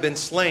had to have been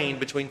slain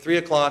between 3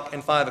 o'clock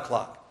and 5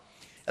 o'clock.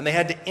 And they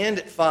had to end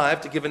at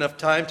 5 to give enough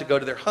time to go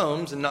to their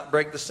homes and not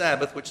break the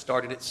Sabbath, which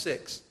started at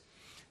 6.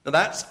 Now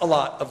that's a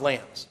lot of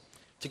lambs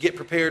to get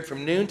prepared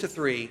from noon to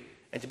 3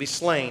 and to be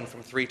slain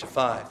from 3 to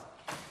 5.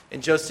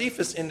 And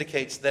Josephus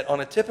indicates that on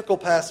a typical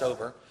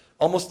Passover,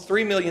 almost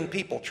 3 million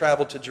people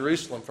traveled to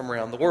Jerusalem from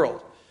around the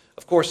world.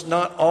 Of course,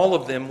 not all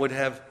of them would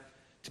have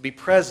to be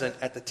present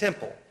at the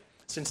temple.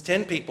 Since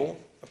 10 people,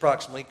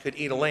 approximately, could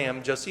eat a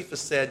lamb,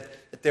 Josephus said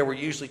that there were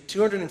usually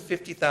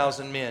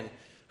 250,000 men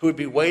who would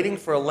be waiting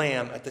for a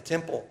lamb at the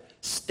temple,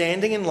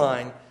 standing in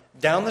line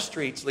down the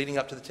streets leading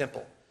up to the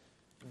temple.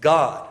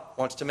 God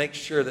wants to make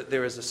sure that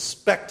there is a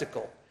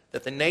spectacle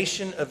that the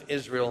nation of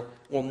Israel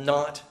will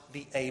not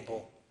be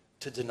able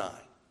to deny.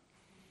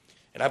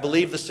 And I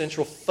believe the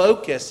central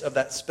focus of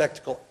that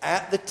spectacle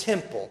at the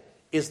temple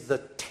is the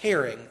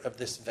tearing of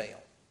this veil.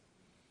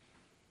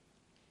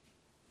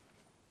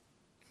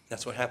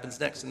 That's what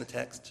happens next in the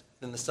text.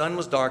 Then the sun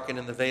was darkened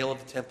and the veil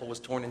of the temple was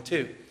torn in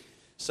two.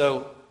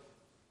 So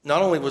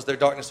not only was there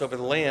darkness over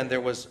the land, there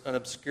was an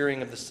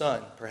obscuring of the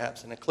sun,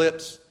 perhaps an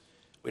eclipse.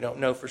 We don't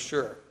know for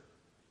sure.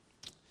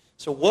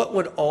 So what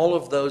would all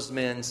of those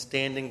men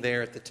standing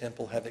there at the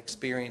temple have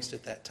experienced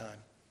at that time?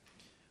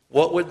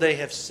 What would they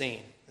have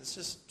seen? This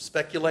is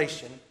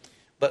speculation,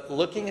 but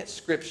looking at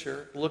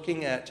Scripture,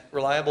 looking at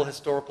reliable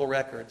historical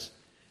records,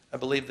 I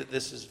believe that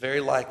this is very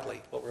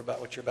likely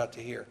what you're about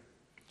to hear.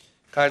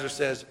 Kaiser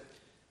says,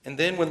 and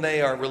then when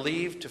they are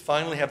relieved to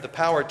finally have the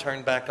power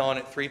turned back on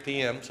at 3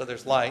 p.m., so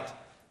there's light,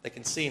 they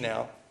can see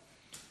now,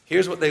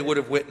 here's what they would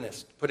have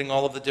witnessed, putting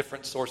all of the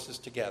different sources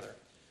together.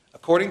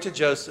 According to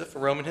Joseph, a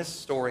Roman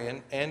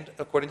historian, and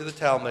according to the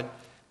Talmud,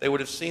 they would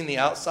have seen the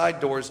outside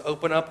doors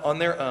open up on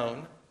their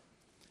own.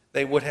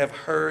 They would have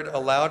heard a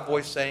loud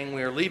voice saying,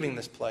 we are leaving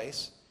this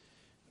place.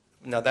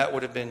 Now that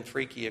would have been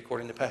freaky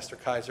according to Pastor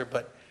Kaiser,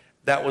 but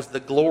that was the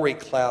glory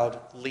cloud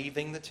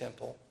leaving the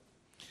temple.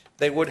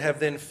 They would have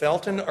then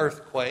felt an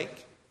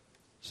earthquake,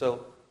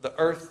 so the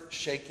earth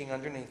shaking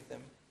underneath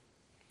them.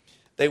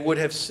 They would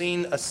have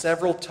seen a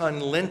several-ton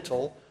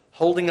lintel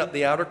holding up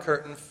the outer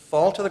curtain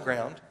fall to the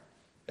ground,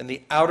 and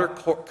the outer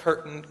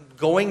curtain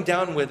going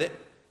down with it,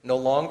 no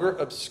longer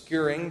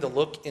obscuring the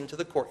look into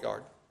the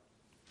courtyard.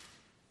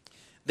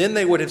 Then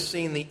they would have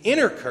seen the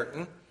inner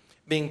curtain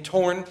being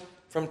torn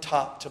from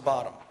top to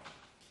bottom.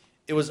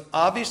 It was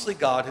obviously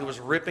God who was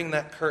ripping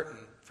that curtain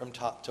from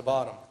top to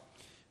bottom.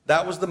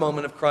 That was the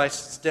moment of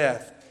Christ's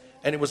death.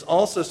 And it was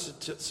also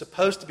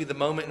supposed to be the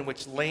moment in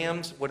which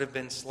lambs would have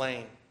been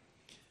slain.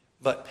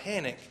 But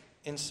panic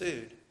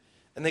ensued,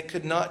 and they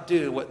could not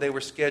do what they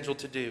were scheduled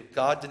to do.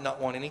 God did not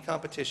want any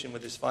competition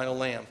with his final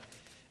lamb.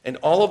 And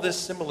all of this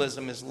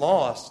symbolism is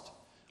lost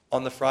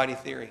on the Friday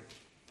theory.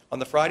 On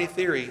the Friday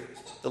theory,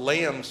 the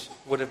lambs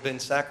would have been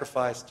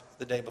sacrificed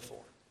the day before.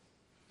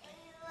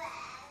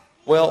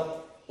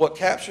 Well, what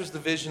captures the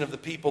vision of the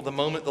people the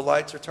moment the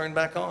lights are turned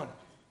back on?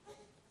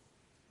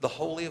 The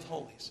Holy of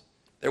Holies.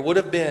 There would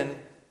have been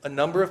a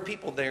number of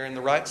people there in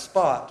the right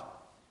spot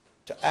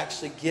to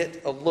actually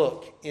get a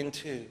look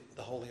into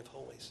the Holy of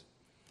Holies.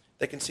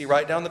 They can see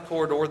right down the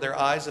corridor. Their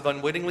eyes have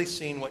unwittingly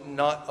seen what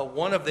not a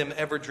one of them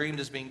ever dreamed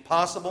as being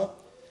possible.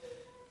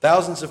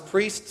 Thousands of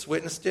priests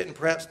witnessed it, and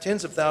perhaps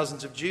tens of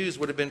thousands of Jews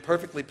would have been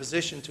perfectly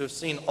positioned to have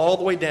seen all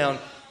the way down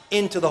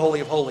into the Holy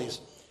of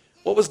Holies.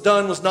 What was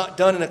done was not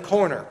done in a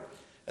corner,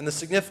 and the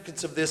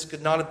significance of this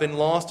could not have been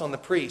lost on the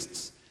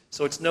priests.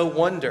 So it's no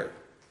wonder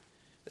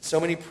that so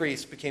many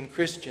priests became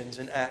Christians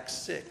in Acts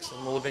 6,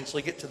 and we'll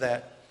eventually get to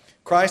that.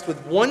 Christ,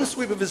 with one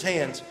sweep of his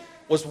hands,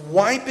 was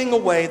wiping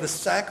away the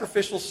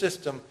sacrificial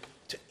system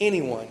to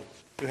anyone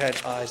who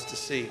had eyes to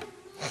see.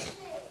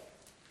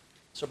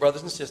 So,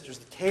 brothers and sisters,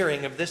 the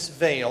tearing of this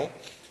veil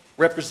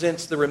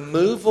represents the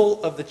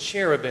removal of the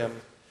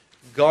cherubim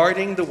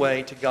guarding the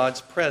way to God's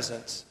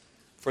presence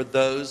for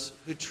those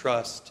who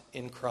trust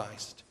in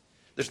Christ.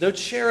 There's no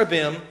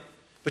cherubim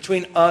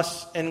between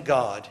us and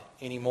God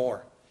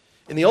anymore.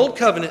 In the Old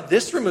Covenant,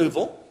 this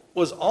removal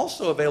was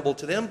also available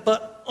to them,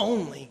 but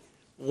only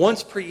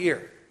once per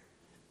year,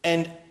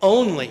 and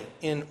only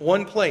in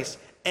one place,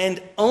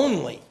 and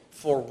only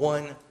for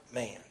one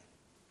man.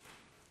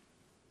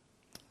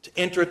 To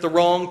enter at the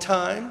wrong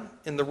time,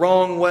 in the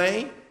wrong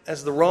way,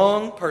 as the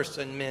wrong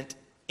person meant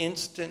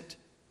instant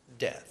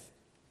death.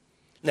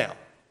 Now,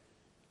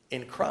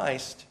 in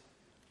Christ,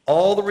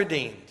 all the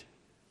redeemed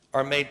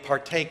are made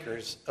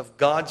partakers of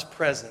God's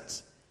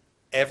presence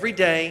every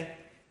day,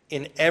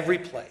 in every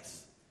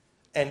place.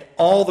 And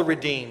all the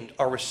redeemed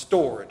are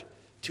restored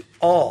to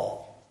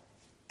all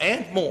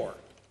and more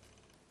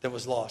than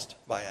was lost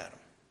by Adam.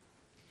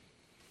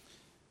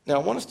 Now,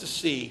 I want us to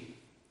see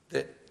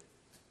that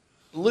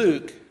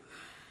Luke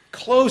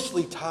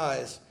closely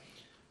ties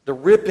the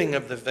ripping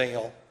of the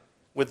veil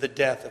with the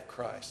death of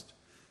Christ.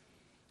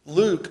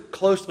 Luke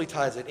closely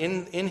ties it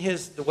in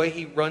the way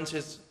he runs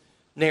his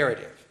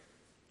narrative.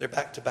 They're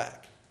back to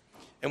back.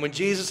 And when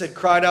Jesus had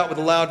cried out with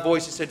a loud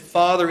voice, he said,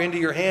 "Father, into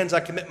your hands I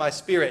commit my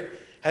spirit."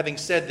 Having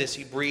said this,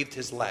 he breathed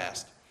his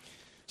last.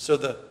 So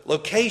the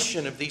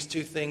location of these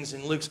two things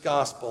in Luke's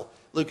gospel,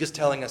 Luke is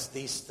telling us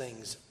these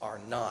things are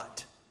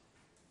not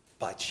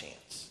by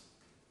chance.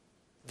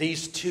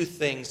 These two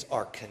things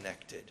are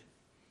connected.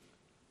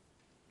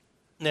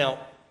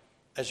 Now,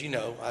 as you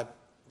know, I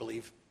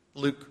believe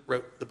Luke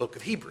wrote the book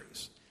of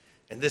Hebrews.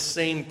 And this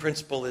same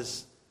principle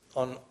is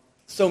on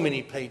so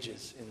many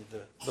pages in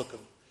the book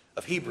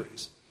of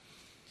Hebrews.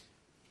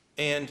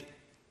 And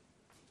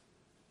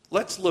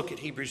let's look at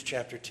Hebrews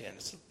chapter 10.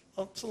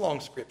 It's a long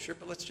scripture,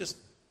 but let's just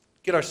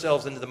get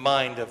ourselves into the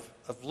mind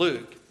of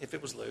Luke, if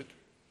it was Luke,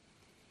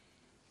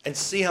 and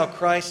see how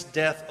Christ's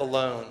death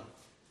alone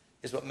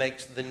is what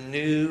makes the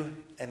new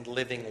and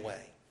living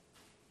way.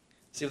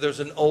 See, there's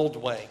an old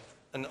way,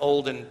 an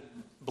old and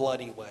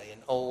bloody way,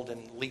 an old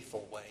and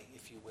lethal way,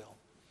 if you will.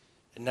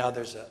 And now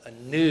there's a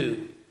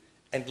new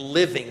and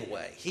living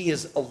way. He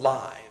is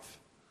alive,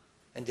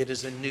 and it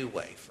is a new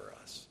way for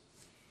us.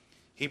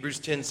 Hebrews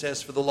 10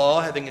 says, "For the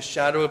law, having a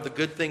shadow of the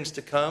good things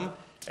to come,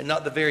 and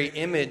not the very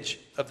image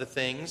of the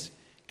things,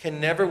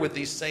 can never with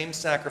these same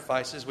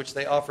sacrifices which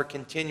they offer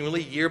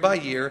continually year by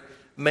year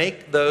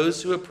make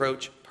those who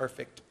approach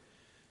perfect.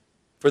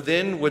 For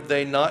then would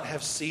they not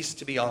have ceased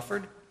to be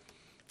offered?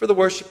 For the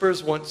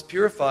worshippers, once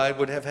purified,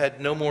 would have had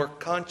no more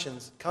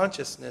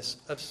consciousness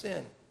of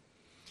sin.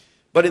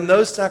 But in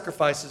those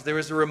sacrifices there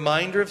is a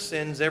reminder of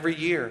sins every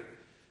year.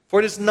 For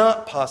it is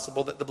not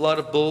possible that the blood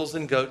of bulls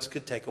and goats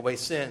could take away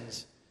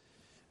sins.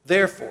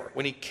 Therefore,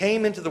 when he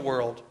came into the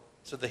world,"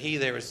 so the he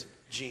there is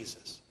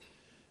Jesus.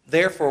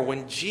 "Therefore,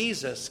 when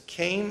Jesus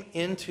came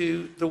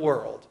into the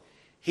world,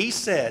 he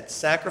said,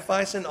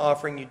 'Sacrifice and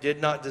offering you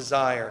did not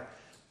desire,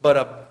 but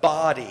a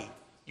body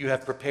you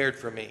have prepared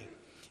for me.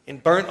 In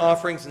burnt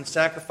offerings and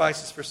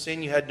sacrifices for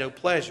sin you had no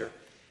pleasure.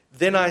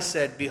 Then I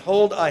said,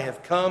 Behold, I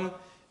have come.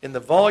 In the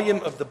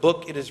volume of the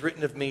book it is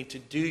written of me to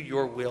do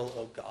your will,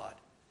 O God.'"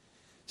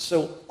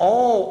 So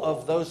all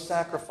of those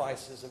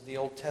sacrifices of the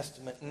Old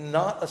Testament,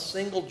 not a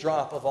single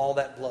drop of all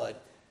that blood,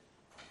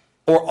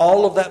 or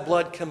all of that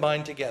blood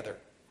combined together,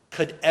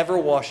 could ever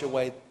wash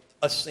away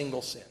a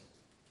single sin.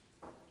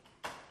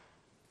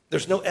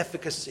 There's no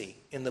efficacy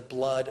in the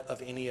blood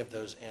of any of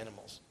those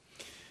animals.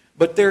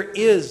 But there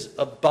is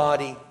a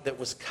body that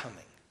was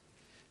coming.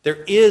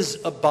 There is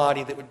a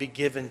body that would be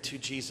given to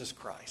Jesus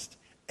Christ.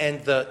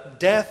 And the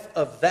death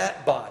of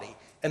that body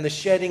and the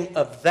shedding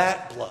of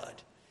that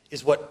blood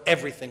is what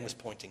everything was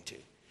pointing to.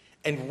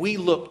 And we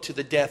look to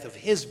the death of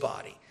his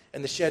body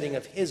and the shedding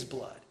of his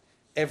blood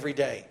every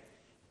day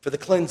for the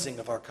cleansing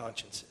of our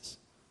consciences.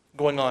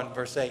 Going on,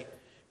 verse 8.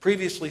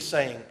 Previously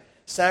saying,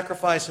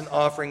 sacrifice and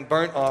offering,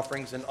 burnt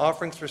offerings, and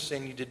offerings for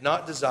sin you did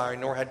not desire,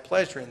 nor had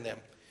pleasure in them,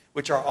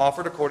 which are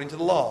offered according to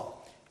the law.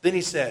 Then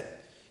he said,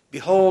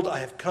 behold, I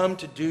have come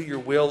to do your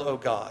will, O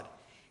God.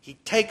 He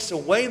takes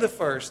away the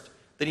first,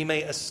 that he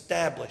may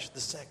establish the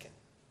second.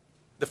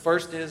 The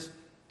first is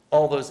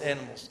all those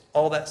animals,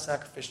 all that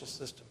sacrificial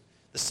system.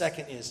 The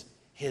second is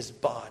his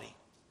body.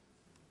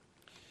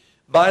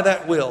 By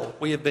that will,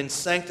 we have been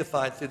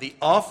sanctified through the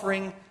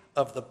offering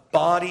of the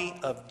body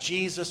of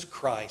Jesus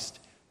Christ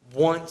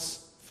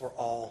once for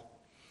all.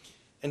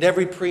 And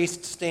every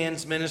priest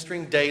stands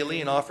ministering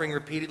daily and offering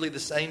repeatedly the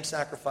same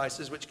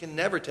sacrifices which can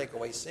never take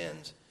away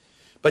sins.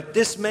 But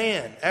this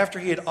man, after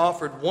he had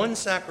offered one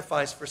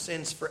sacrifice for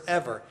sins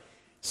forever,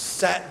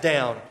 sat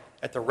down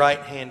at the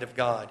right hand of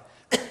God.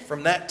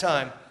 From that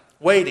time,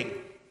 waiting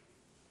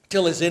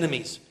till his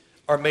enemies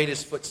are made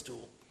his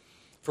footstool.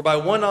 For by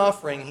one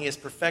offering he has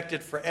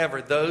perfected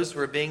forever those who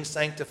are being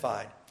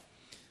sanctified.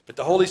 But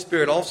the Holy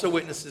Spirit also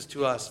witnesses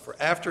to us, for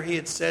after he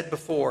had said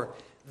before,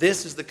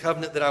 this is the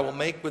covenant that I will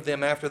make with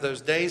them after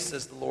those days,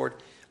 says the Lord.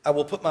 I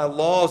will put my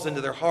laws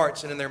into their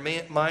hearts, and in their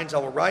minds I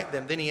will write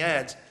them. Then he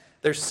adds,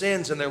 their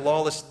sins and their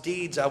lawless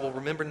deeds I will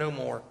remember no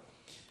more.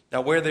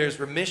 Now where there is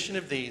remission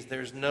of these,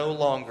 there is no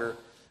longer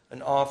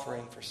an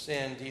offering for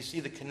sin. Do you see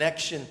the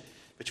connection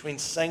between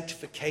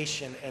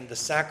sanctification and the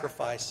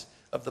sacrifice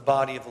of the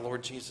body of the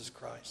Lord Jesus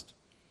Christ?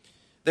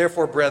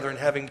 Therefore, brethren,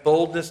 having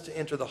boldness to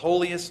enter the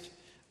holiest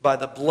by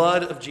the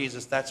blood of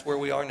Jesus, that's where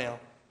we are now.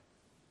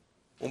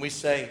 When we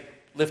say,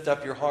 lift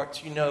up your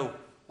hearts, you know,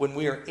 when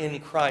we are in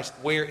Christ,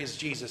 where is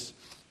Jesus?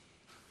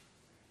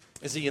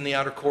 Is he in the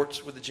outer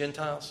courts with the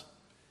Gentiles?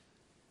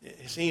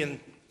 Is he in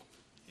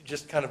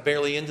just kind of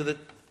barely into the...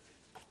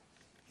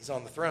 He's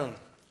on the throne.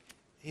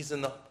 He's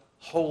in the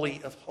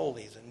Holy of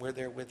Holies, and we're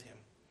there with him.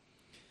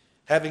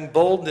 Having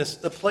boldness,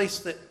 the place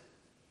that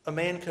a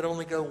man could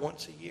only go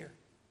once a year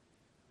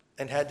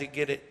and had to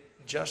get it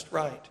just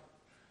right.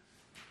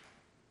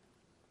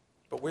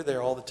 But we're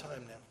there all the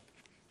time now.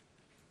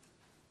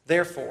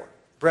 Therefore,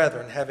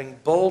 brethren, having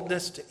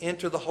boldness to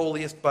enter the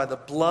holiest by the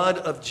blood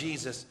of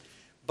Jesus,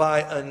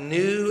 by a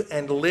new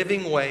and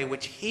living way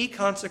which he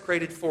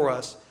consecrated for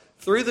us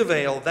through the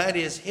veil, that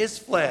is his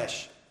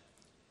flesh,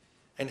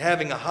 and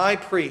having a high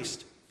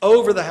priest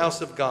over the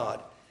house of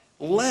God,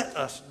 let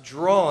us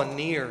draw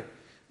near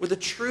with a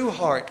true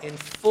heart in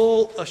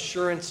full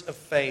assurance of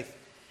faith,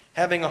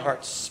 having a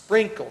heart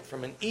sprinkled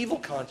from an evil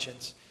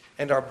conscience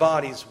and our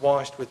bodies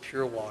washed with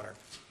pure water.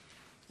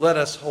 Let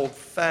us hold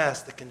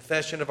fast the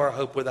confession of our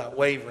hope without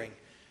wavering,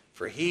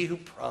 for he who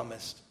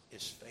promised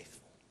is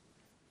faithful.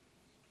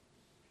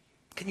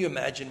 Can you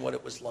imagine what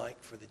it was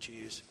like for the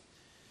Jews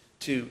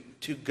to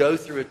go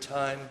through a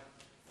time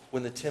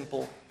when the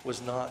temple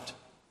was not,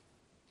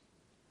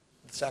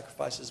 the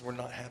sacrifices were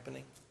not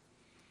happening?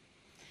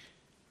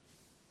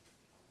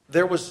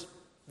 There was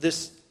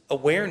this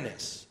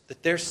awareness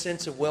that their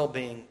sense of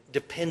well-being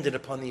depended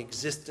upon the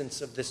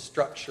existence of this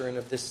structure and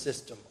of this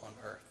system on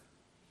earth.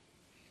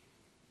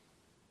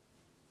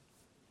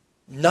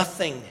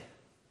 Nothing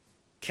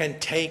can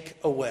take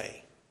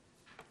away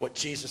what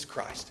Jesus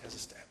Christ has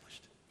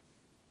established.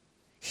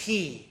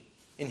 He,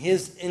 in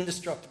his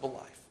indestructible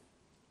life,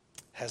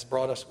 has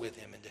brought us with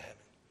him into heaven.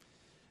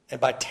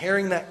 And by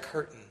tearing that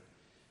curtain,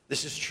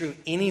 this is true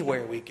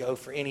anywhere we go,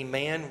 for any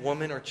man,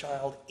 woman, or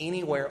child,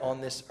 anywhere on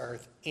this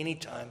earth,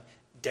 anytime,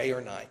 day or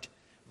night.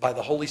 By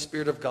the Holy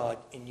Spirit of God,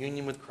 in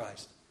union with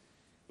Christ,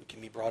 we can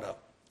be brought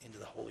up into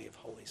the Holy of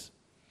Holies.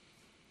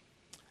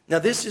 Now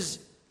this is,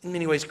 in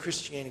many ways,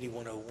 Christianity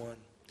 101.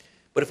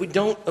 But if we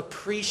don't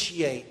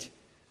appreciate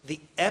the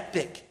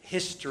epic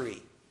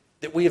history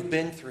that we have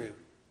been through,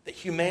 that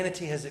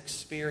humanity has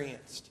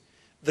experienced,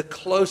 the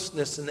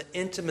closeness and the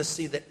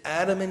intimacy that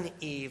Adam and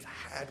Eve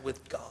had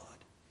with God,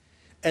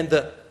 and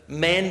the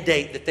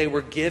mandate that they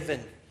were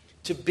given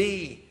to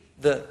be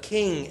the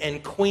king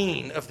and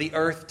queen of the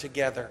earth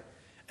together,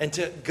 and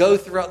to go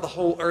throughout the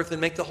whole earth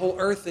and make the whole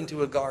earth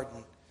into a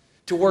garden,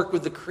 to work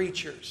with the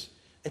creatures,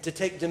 and to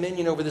take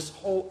dominion over this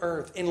whole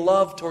earth in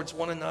love towards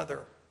one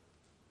another.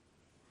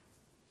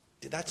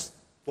 That's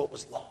what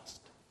was lost.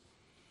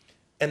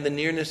 And the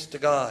nearness to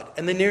God,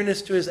 and the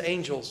nearness to his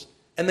angels,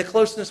 and the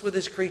closeness with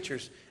his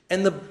creatures,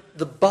 and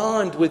the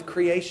bond with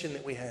creation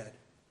that we had.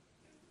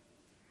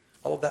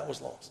 All of that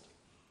was lost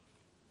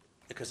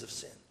because of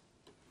sin.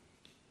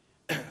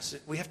 So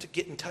we have to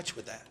get in touch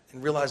with that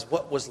and realize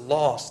what was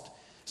lost,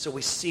 so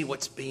we see what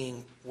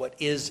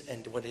is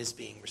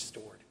being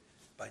restored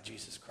by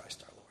Jesus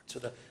Christ our Lord.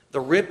 So the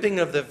ripping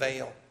of the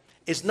veil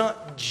is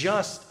not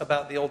just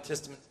about the Old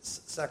Testament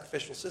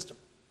sacrificial system.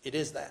 It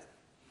is that.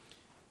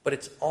 But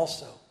it's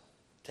also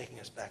taking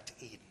us back to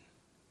Eden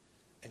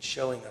and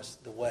showing us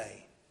the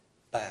way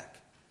back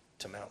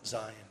to Mount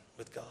Zion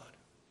with God.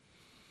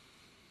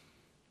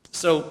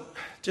 So,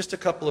 just a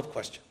couple of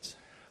questions.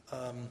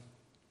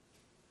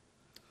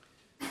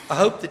 I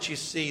hope that you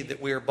see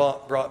that we are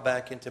brought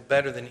back into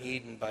better than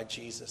Eden by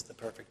Jesus, the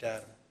perfect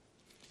Adam.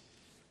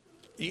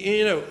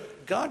 You know,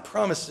 God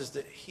promises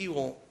that he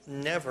will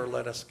never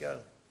let us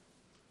go.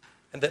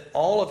 and that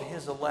all of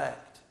his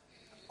elect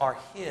are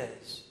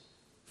his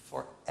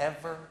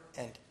forever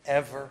and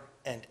ever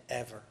and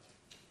ever.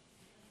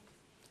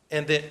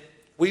 And that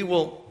we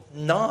will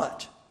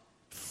not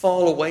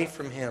fall away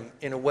from him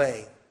in a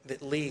way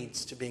that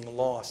leads to being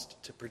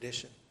lost to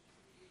perdition.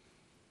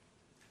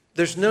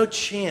 There's no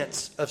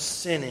chance of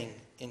sinning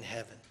in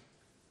heaven.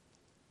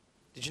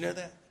 Did you know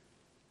that?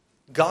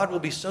 God will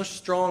be so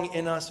strong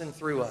in us and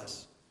through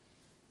us.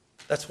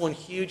 That's one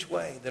huge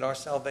way that our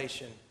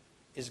salvation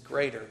is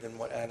greater than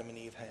what Adam and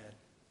Eve had.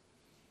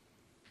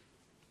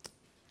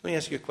 Let me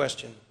ask you a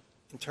question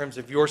in terms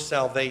of your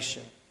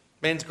salvation.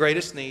 Man's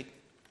greatest need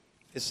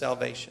is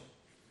salvation,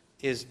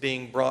 is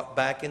being brought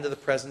back into the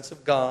presence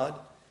of God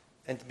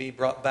and to be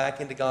brought back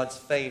into God's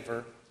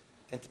favor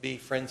and to be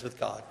friends with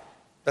God.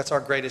 That's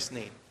our greatest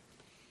need.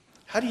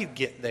 How do you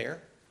get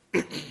there?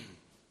 Well,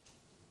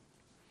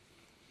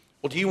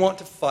 do you want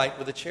to fight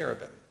with a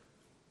cherubim?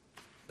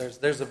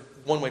 There's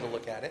one way to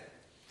look at it.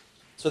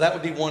 So that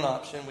would be one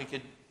option. We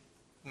could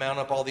mount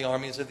up all the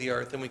armies of the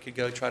earth and we could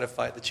go try to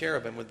fight the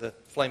cherubim with the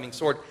flaming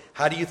sword.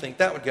 How do you think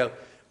that would go?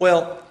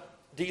 Well,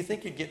 do you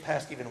think you'd get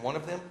past even one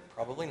of them?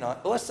 Probably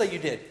not. But let's say you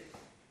did.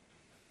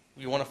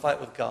 You want to fight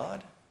with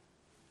God?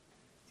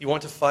 You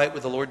want to fight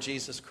with the Lord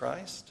Jesus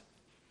Christ?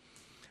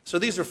 So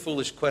these are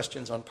foolish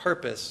questions on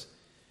purpose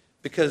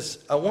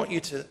because I want you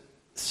to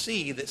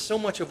see that so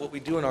much of what we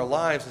do in our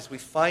lives is we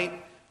fight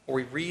or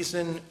we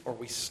reason or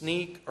we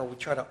sneak or we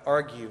try to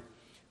argue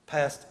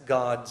past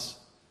God's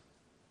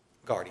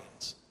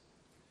guardians,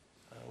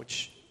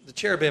 which the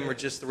cherubim are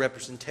just the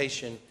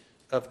representation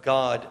of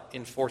God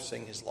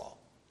enforcing his law.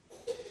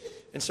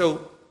 And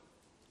so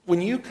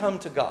when you come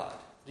to God,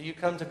 do you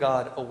come to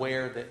God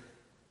aware that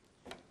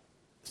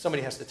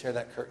somebody has to tear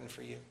that curtain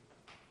for you?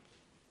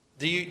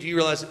 Do you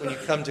realize that when you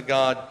come to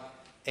God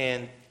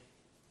and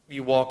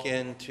you walk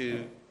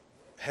into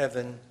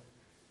heaven,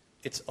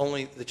 it's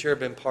only the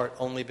cherubim part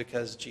only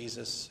because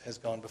Jesus has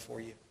gone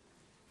before you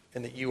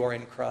and that you are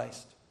in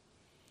Christ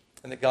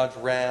and that God's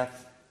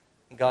wrath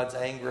and God's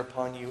anger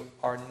upon you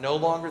are no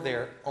longer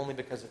there only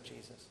because of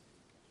Jesus.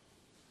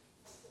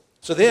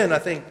 So then I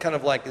think kind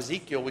of like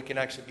Ezekiel, we can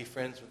actually be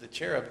friends with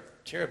the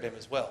cherubim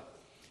as well.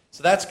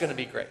 So that's going to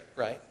be great,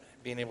 right?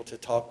 Being able to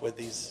talk with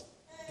these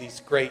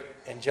great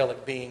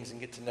angelic beings and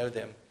get to know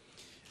them.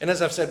 And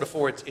as I've said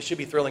before, it should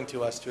be thrilling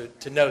to us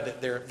to know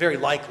that they're very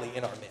likely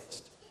in our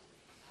midst.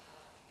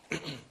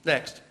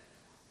 Next.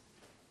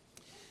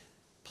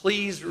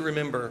 Please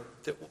remember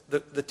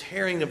that the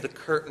tearing of the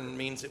curtain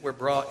means that we're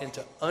brought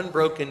into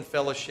unbroken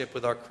fellowship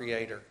with our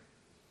Creator.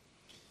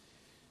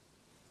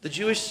 The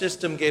Jewish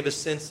system gave a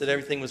sense that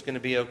everything was going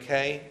to be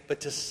okay, but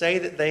to say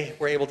that they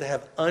were able to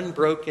have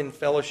unbroken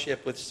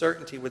fellowship with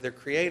certainty with their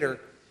Creator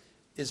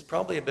is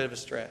probably a bit of a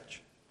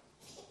stretch.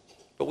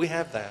 But we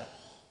have that.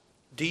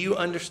 Do you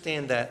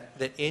understand that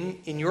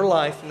in your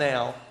life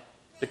now,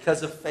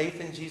 because of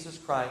faith in Jesus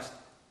Christ,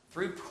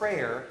 through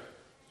prayer,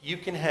 you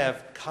can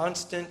have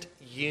constant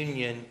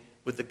union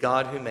with the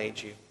God who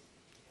made you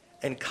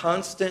and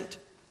constant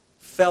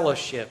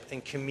fellowship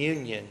and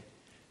communion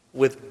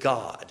with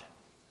God?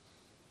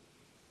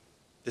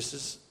 This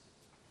is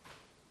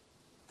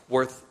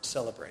worth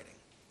celebrating.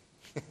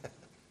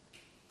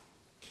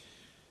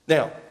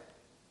 Now,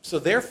 so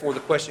therefore the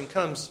question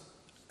comes,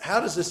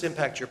 how does this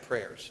impact your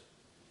prayers?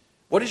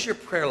 What is your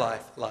prayer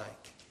life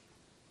like?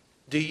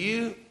 Do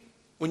you,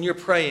 when you're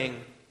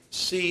praying,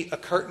 see a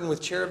curtain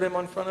with cherubim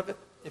on front of it,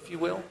 if you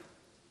will?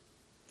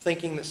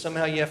 Thinking that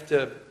somehow you have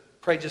to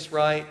pray just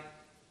right,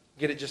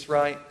 get it just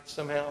right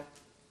somehow?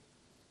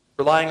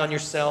 Relying on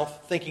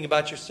yourself, thinking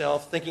about your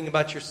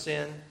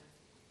sin?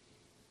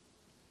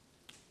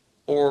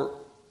 Or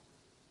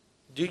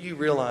do you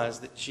realize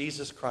that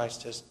Jesus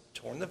Christ has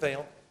torn the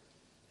veil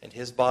and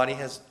his body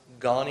has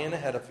gone in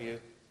ahead of you,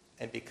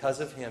 and because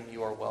of him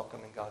you are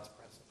welcome in God's presence?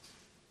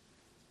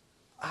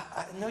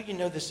 I know you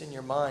know this in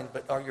your mind,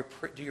 but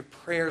do your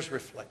prayers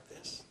reflect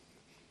this?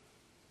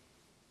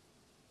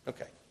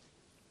 Okay.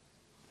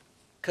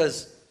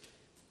 Because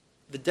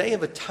the Day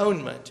of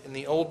Atonement in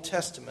the Old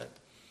Testament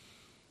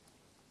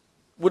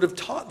would have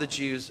taught the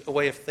Jews a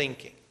way of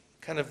thinking,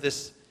 kind of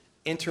this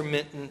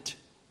intermittent,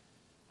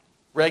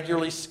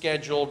 regularly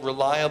scheduled,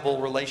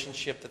 reliable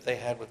relationship that they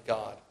had with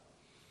God.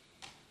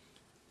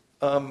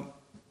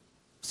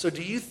 So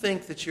do you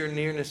think that your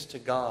nearness to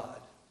God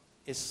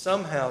is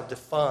somehow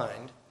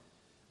defined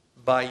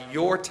by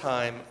your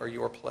time or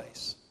your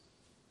place?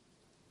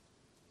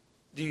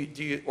 Do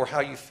you, or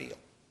how you feel?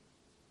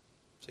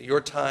 So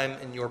your time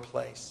and your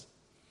place.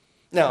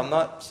 Now, I'm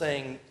not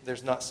saying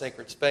there's not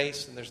sacred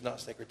space and there's not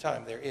sacred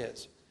time. There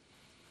is.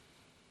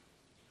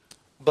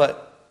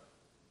 But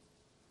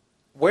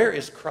where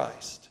is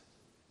Christ?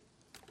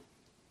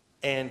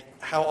 And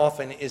how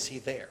often is he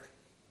there?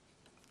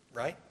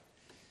 Right?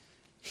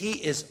 He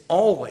is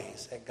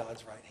always at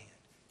God's right hand.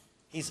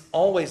 He's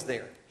always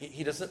there.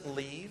 He doesn't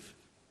leave.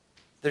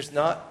 There's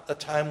not a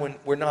time when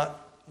we're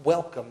not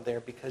welcome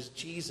there because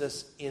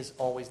Jesus is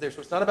always there.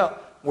 So it's not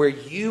about where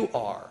you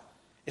are.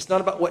 It's not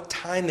about what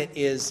time it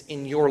is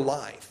in your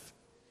life.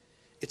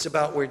 It's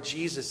about where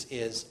Jesus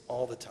is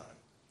all the time.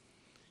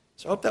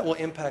 So I hope that will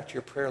impact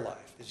your prayer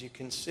life as you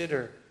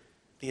consider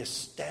the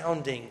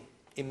astounding,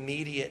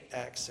 immediate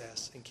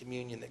access and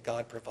communion that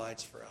God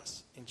provides for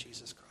us in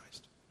Jesus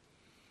Christ.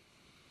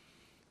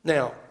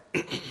 Now,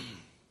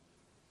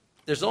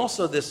 there's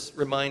also this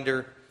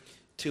reminder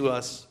to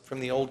us from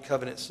the Old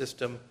Covenant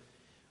system.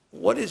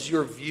 What is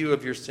your view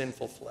of your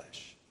sinful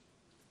flesh?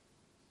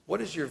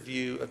 What is your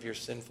view of your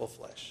sinful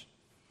flesh?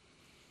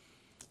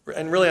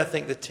 And really, I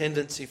think the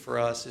tendency for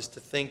us is to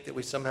think that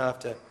we somehow have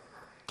to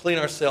clean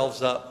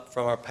ourselves up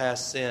from our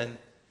past sin.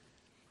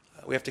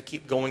 We have to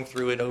keep going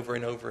through it over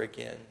and over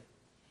again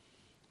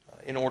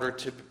in order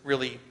to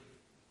really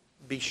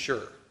be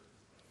sure.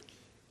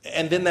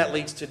 And then that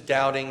leads to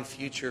doubting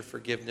future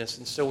forgiveness.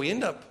 And so we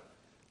end up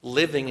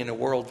living in a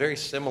world very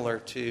similar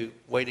to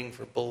waiting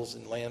for bulls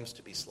and lambs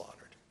to be slaughtered.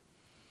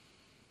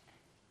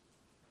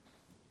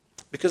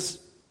 Because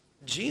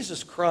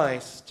Jesus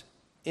Christ,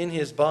 in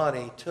his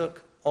body,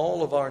 took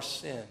all of our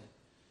sin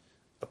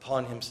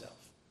upon himself.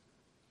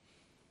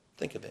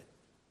 Think of it.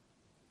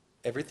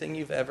 Everything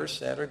you've ever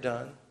said or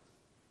done,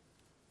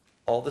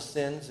 all the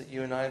sins that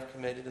you and I have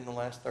committed in the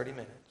last 30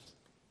 minutes,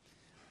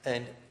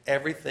 and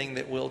everything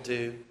that we'll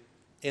do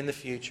in the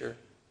future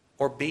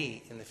or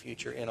be in the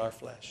future in our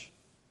flesh.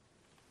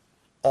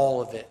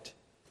 All of it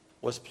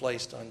was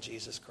placed on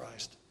Jesus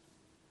Christ.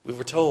 We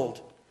were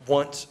told,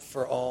 once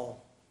for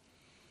all.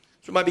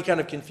 So it might be kind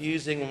of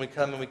confusing when we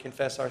come and we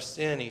confess our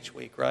sin each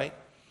week, right?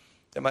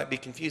 That might be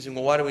confusing.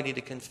 Well, why do we need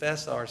to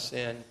confess our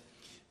sin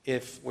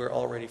if we're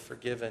already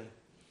forgiven?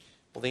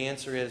 Well, the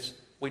answer is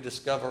we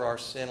discover our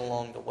sin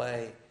along the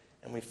way,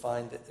 and we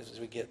find that as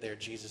we get there,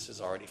 Jesus has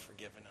already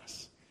forgiven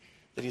us,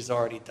 that he's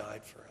already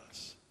died for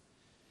us.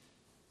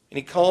 And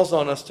he calls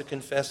on us to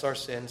confess our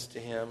sins to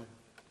him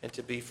and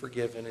to be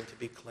forgiven and to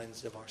be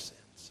cleansed of our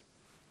sins.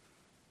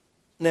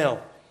 Now,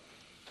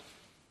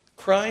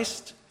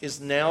 Christ is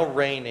now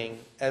reigning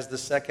as the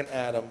second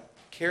Adam,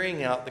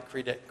 carrying out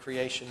the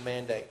creation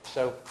mandate.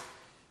 So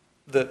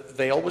the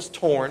veil was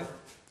torn.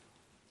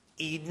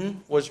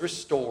 Eden was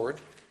restored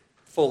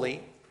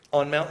fully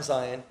on Mount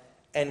Zion.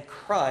 And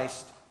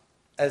Christ,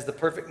 as the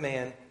perfect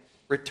man,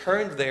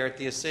 returned there at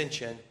the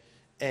ascension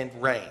and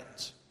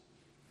reigns.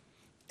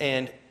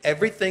 And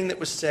everything that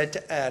was said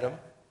to Adam,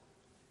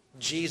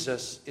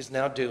 Jesus is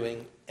now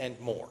doing and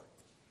more.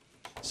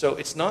 So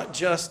it's not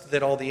just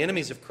that all the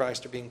enemies of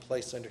Christ are being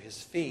placed under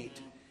his feet.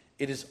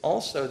 It is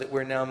also that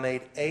we're now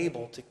made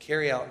able to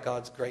carry out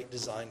God's great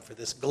design for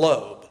this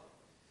globe.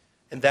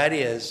 And that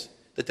is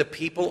that the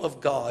people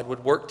of God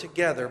would work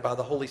together by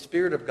the Holy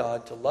Spirit of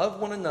God to love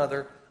one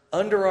another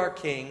under our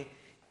King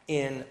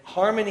in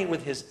harmony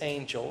with his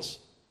angels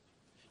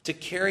to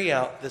carry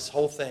out this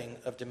whole thing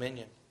of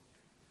dominion.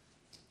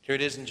 Here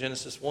it is in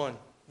Genesis 1.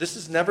 This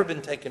has never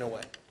been taken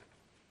away.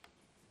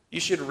 You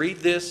should read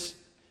this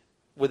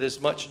with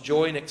as much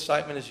joy and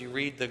excitement as you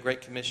read the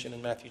Great Commission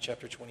in Matthew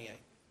chapter 28.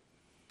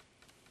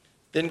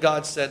 Then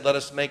God said, "Let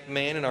us make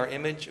man in our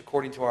image,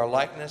 according to our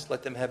likeness.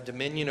 Let them have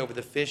dominion over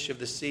the fish of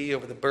the sea,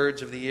 over the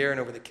birds of the air, and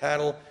over the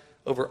cattle,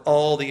 over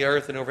all the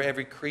earth, and over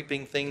every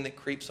creeping thing that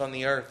creeps on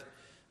the earth."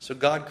 So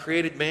God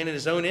created man in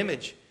his own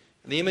image.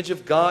 In the image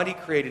of God he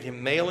created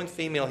him. Male and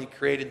female he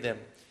created them.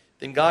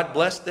 Then God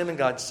blessed them, and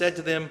God said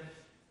to them,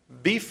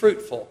 "Be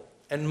fruitful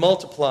and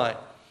multiply.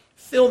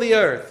 Fill the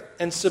earth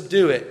and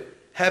subdue it.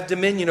 Have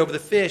dominion over the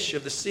fish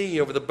of the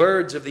sea, over the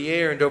birds of the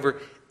air, and over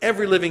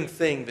every living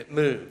thing that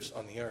moves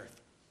on the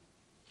earth."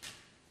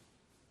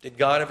 Did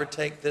God ever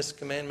take this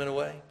commandment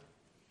away?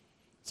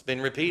 It's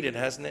been repeated,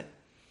 hasn't it?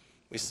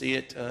 We see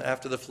it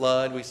after the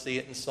flood. We see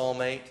it in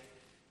Psalm 8.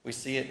 We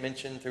see it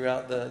mentioned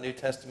throughout the New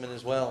Testament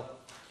as well.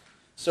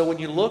 So when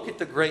you look at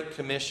the Great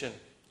Commission,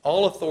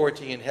 all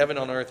authority in heaven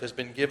and on earth has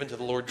been given to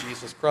the Lord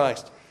Jesus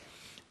Christ.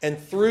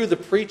 And through the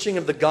preaching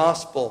of the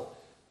gospel,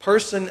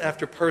 person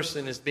after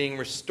person is being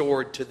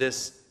restored to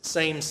this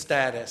same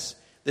status,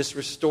 this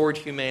restored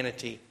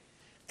humanity.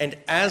 And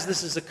as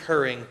this is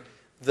occurring,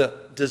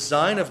 the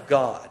design of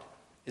God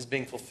is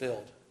being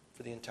fulfilled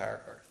for the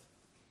entire earth.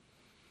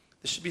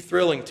 This should be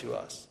thrilling to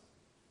us.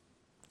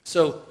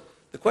 So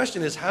the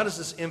question is, how does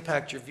this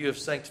impact your view of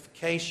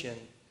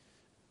sanctification,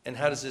 and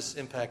how does this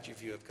impact your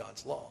view of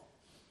God's law?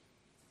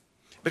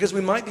 Because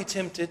we might be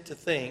tempted to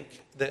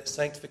think that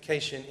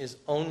sanctification is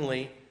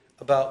only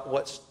about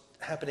what's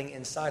happening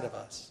inside of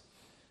us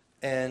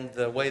and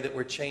the way that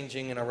we're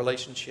changing in our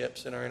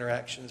relationships and our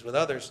interactions with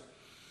others.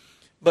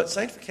 But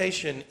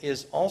sanctification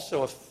is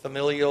also a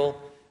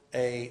familial,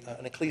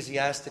 an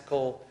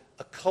ecclesiastical,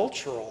 a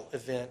cultural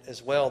event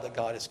as well that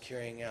God is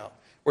carrying out,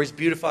 where he's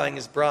beautifying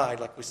his bride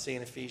like we see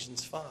in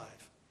Ephesians 5.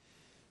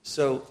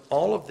 So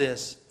all of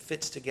this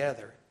fits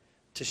together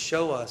to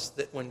show us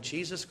that when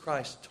Jesus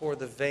Christ tore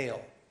the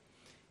veil,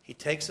 he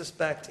takes us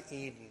back to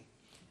Eden,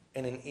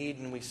 and in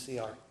Eden we see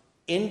our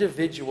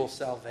individual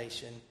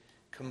salvation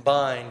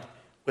combined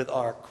with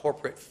our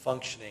corporate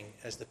functioning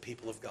as the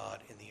people of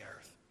God in the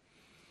earth.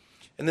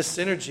 And this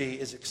synergy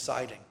is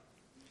exciting.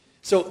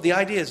 So the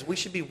idea is we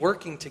should be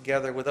working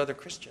together with other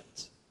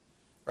Christians.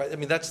 Right? I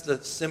mean, that's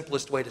the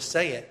simplest way to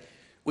say it.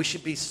 We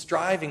should be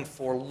striving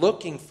for,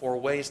 looking for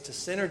ways to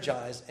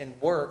synergize and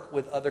work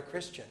with other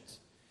Christians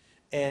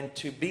and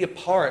to be a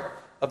part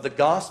of the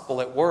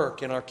gospel at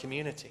work in our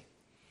community.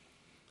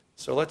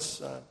 So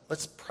let's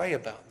pray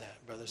about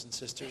that, brothers and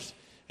sisters,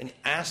 and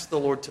ask the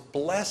Lord to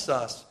bless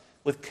us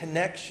with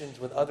connections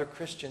with other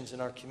Christians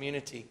in our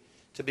community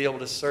to be able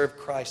to serve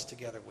Christ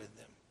together with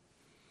them.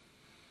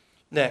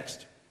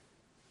 Next,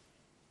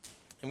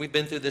 and we've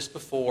been through this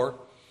before,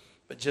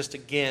 but just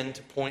again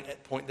to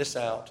point this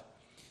out,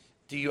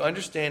 do you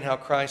understand how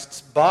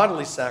Christ's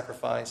bodily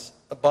sacrifice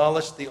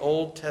abolished the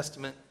Old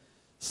Testament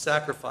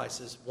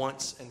sacrifices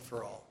once and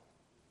for all?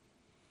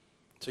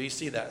 So you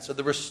see that. So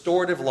the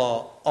restorative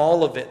law,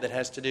 all of it that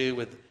has to do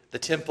with the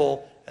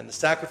temple and the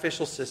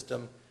sacrificial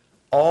system,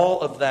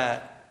 all of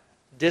that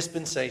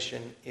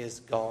dispensation is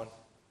gone.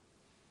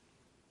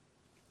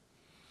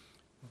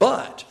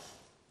 But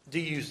do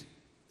you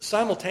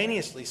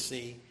simultaneously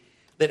see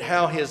that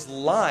how his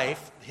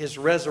life, his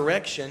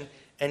resurrection,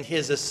 and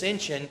his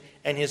ascension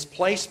and his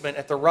placement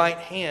at the right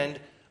hand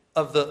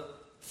of the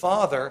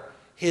Father,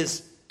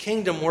 his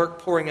kingdom work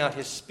pouring out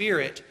his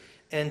Spirit,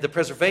 and the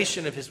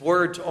preservation of his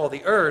word to all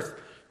the earth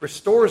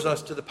restores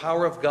us to the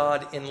power of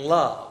God in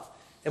love.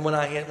 And when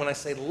I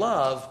say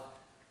love,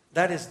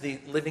 that is the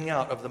living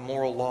out of the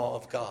moral law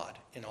of God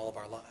in all of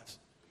our lives.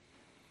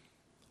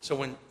 So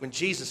when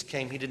Jesus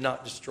came, he did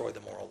not destroy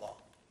the moral law.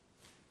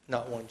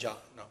 Not one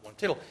jot, not one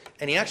tittle.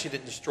 And he actually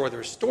didn't destroy the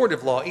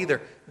restorative law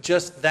either,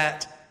 just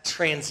that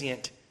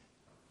transient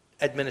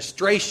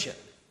administration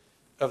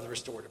of the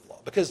restorative law.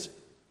 Because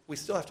we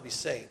still have to be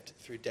saved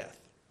through death.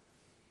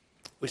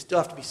 We still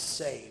have to be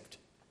saved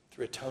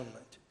through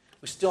atonement.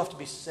 We still have to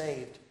be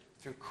saved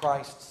through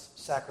Christ's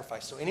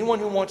sacrifice. So anyone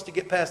who wants to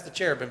get past the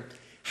cherubim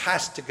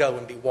has to go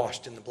and be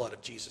washed in the blood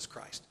of Jesus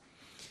Christ.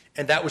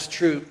 And that was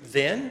true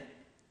then,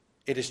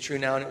 it is true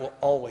now, and it will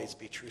always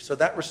be true. So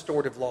that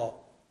restorative law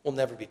will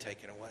never be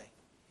taken away.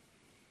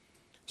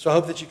 So I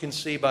hope that you can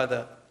see by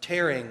the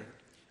tearing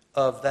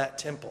of that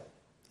temple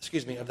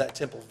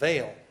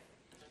veil,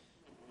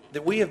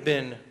 that we have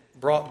been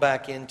brought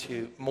back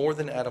into more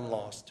than Adam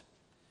lost.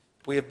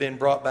 We have been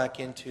brought back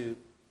into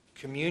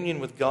communion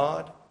with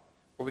God,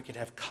 where we can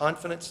have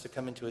confidence to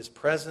come into his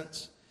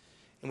presence.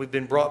 And we've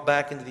been brought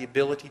back into the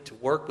ability to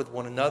work with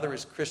one another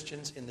as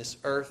Christians in this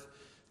earth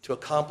to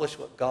accomplish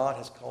what God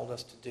has called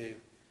us to do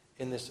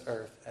in this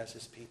earth as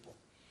his people.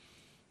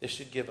 This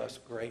should give us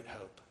great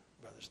hope,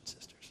 brothers and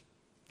sisters.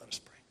 Let us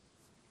pray.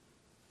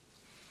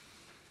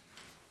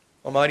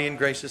 Almighty and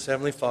gracious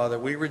Heavenly Father,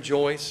 we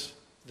rejoice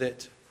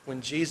that when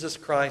Jesus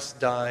Christ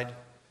died,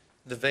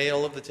 the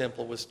veil of the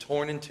temple was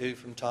torn in two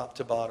from top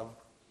to bottom.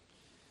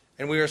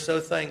 And we are so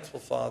thankful,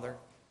 Father,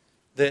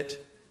 that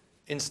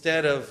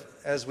instead of,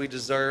 as we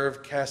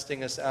deserve,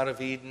 casting us out of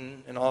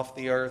Eden and off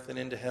the earth and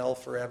into hell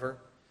forever,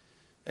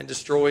 and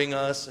destroying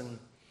us and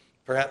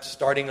perhaps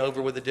starting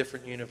over with a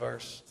different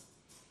universe,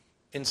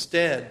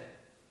 instead,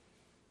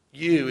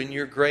 you, in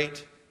your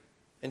great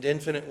and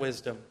infinite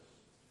wisdom,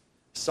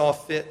 saw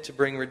fit to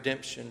bring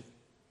redemption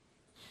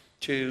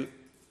to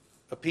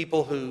a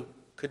people who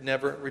could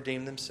never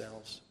redeem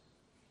themselves.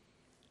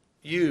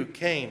 You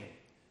came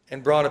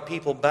and brought a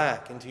people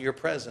back into your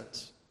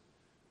presence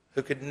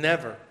who could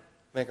never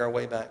make our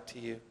way back to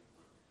you.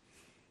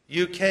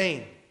 You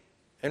came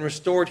and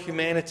restored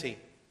humanity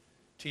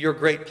to your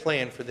great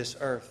plan for this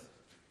earth,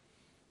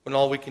 when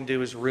all we can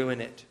do is ruin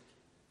it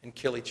and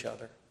kill each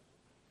other.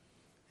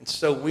 And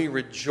so we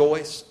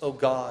rejoice, O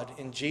God,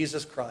 in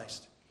Jesus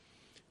Christ,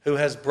 who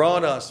has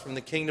brought us from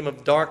the kingdom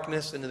of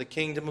darkness into the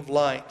kingdom of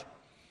light,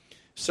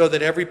 so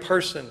that every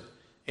person,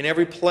 in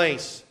every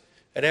place,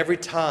 at every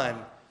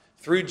time,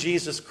 through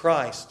Jesus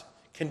Christ,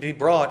 can be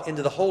brought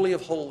into the Holy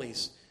of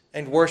Holies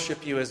and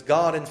worship you as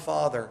God and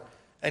Father,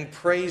 and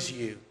praise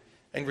you,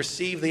 and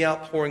receive the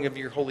outpouring of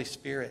your Holy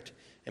Spirit,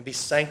 and be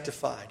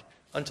sanctified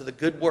unto the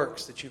good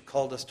works that you've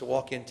called us to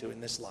walk into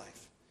in this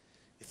life.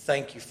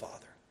 Thank you,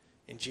 Father.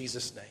 In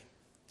Jesus' name,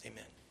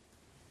 amen.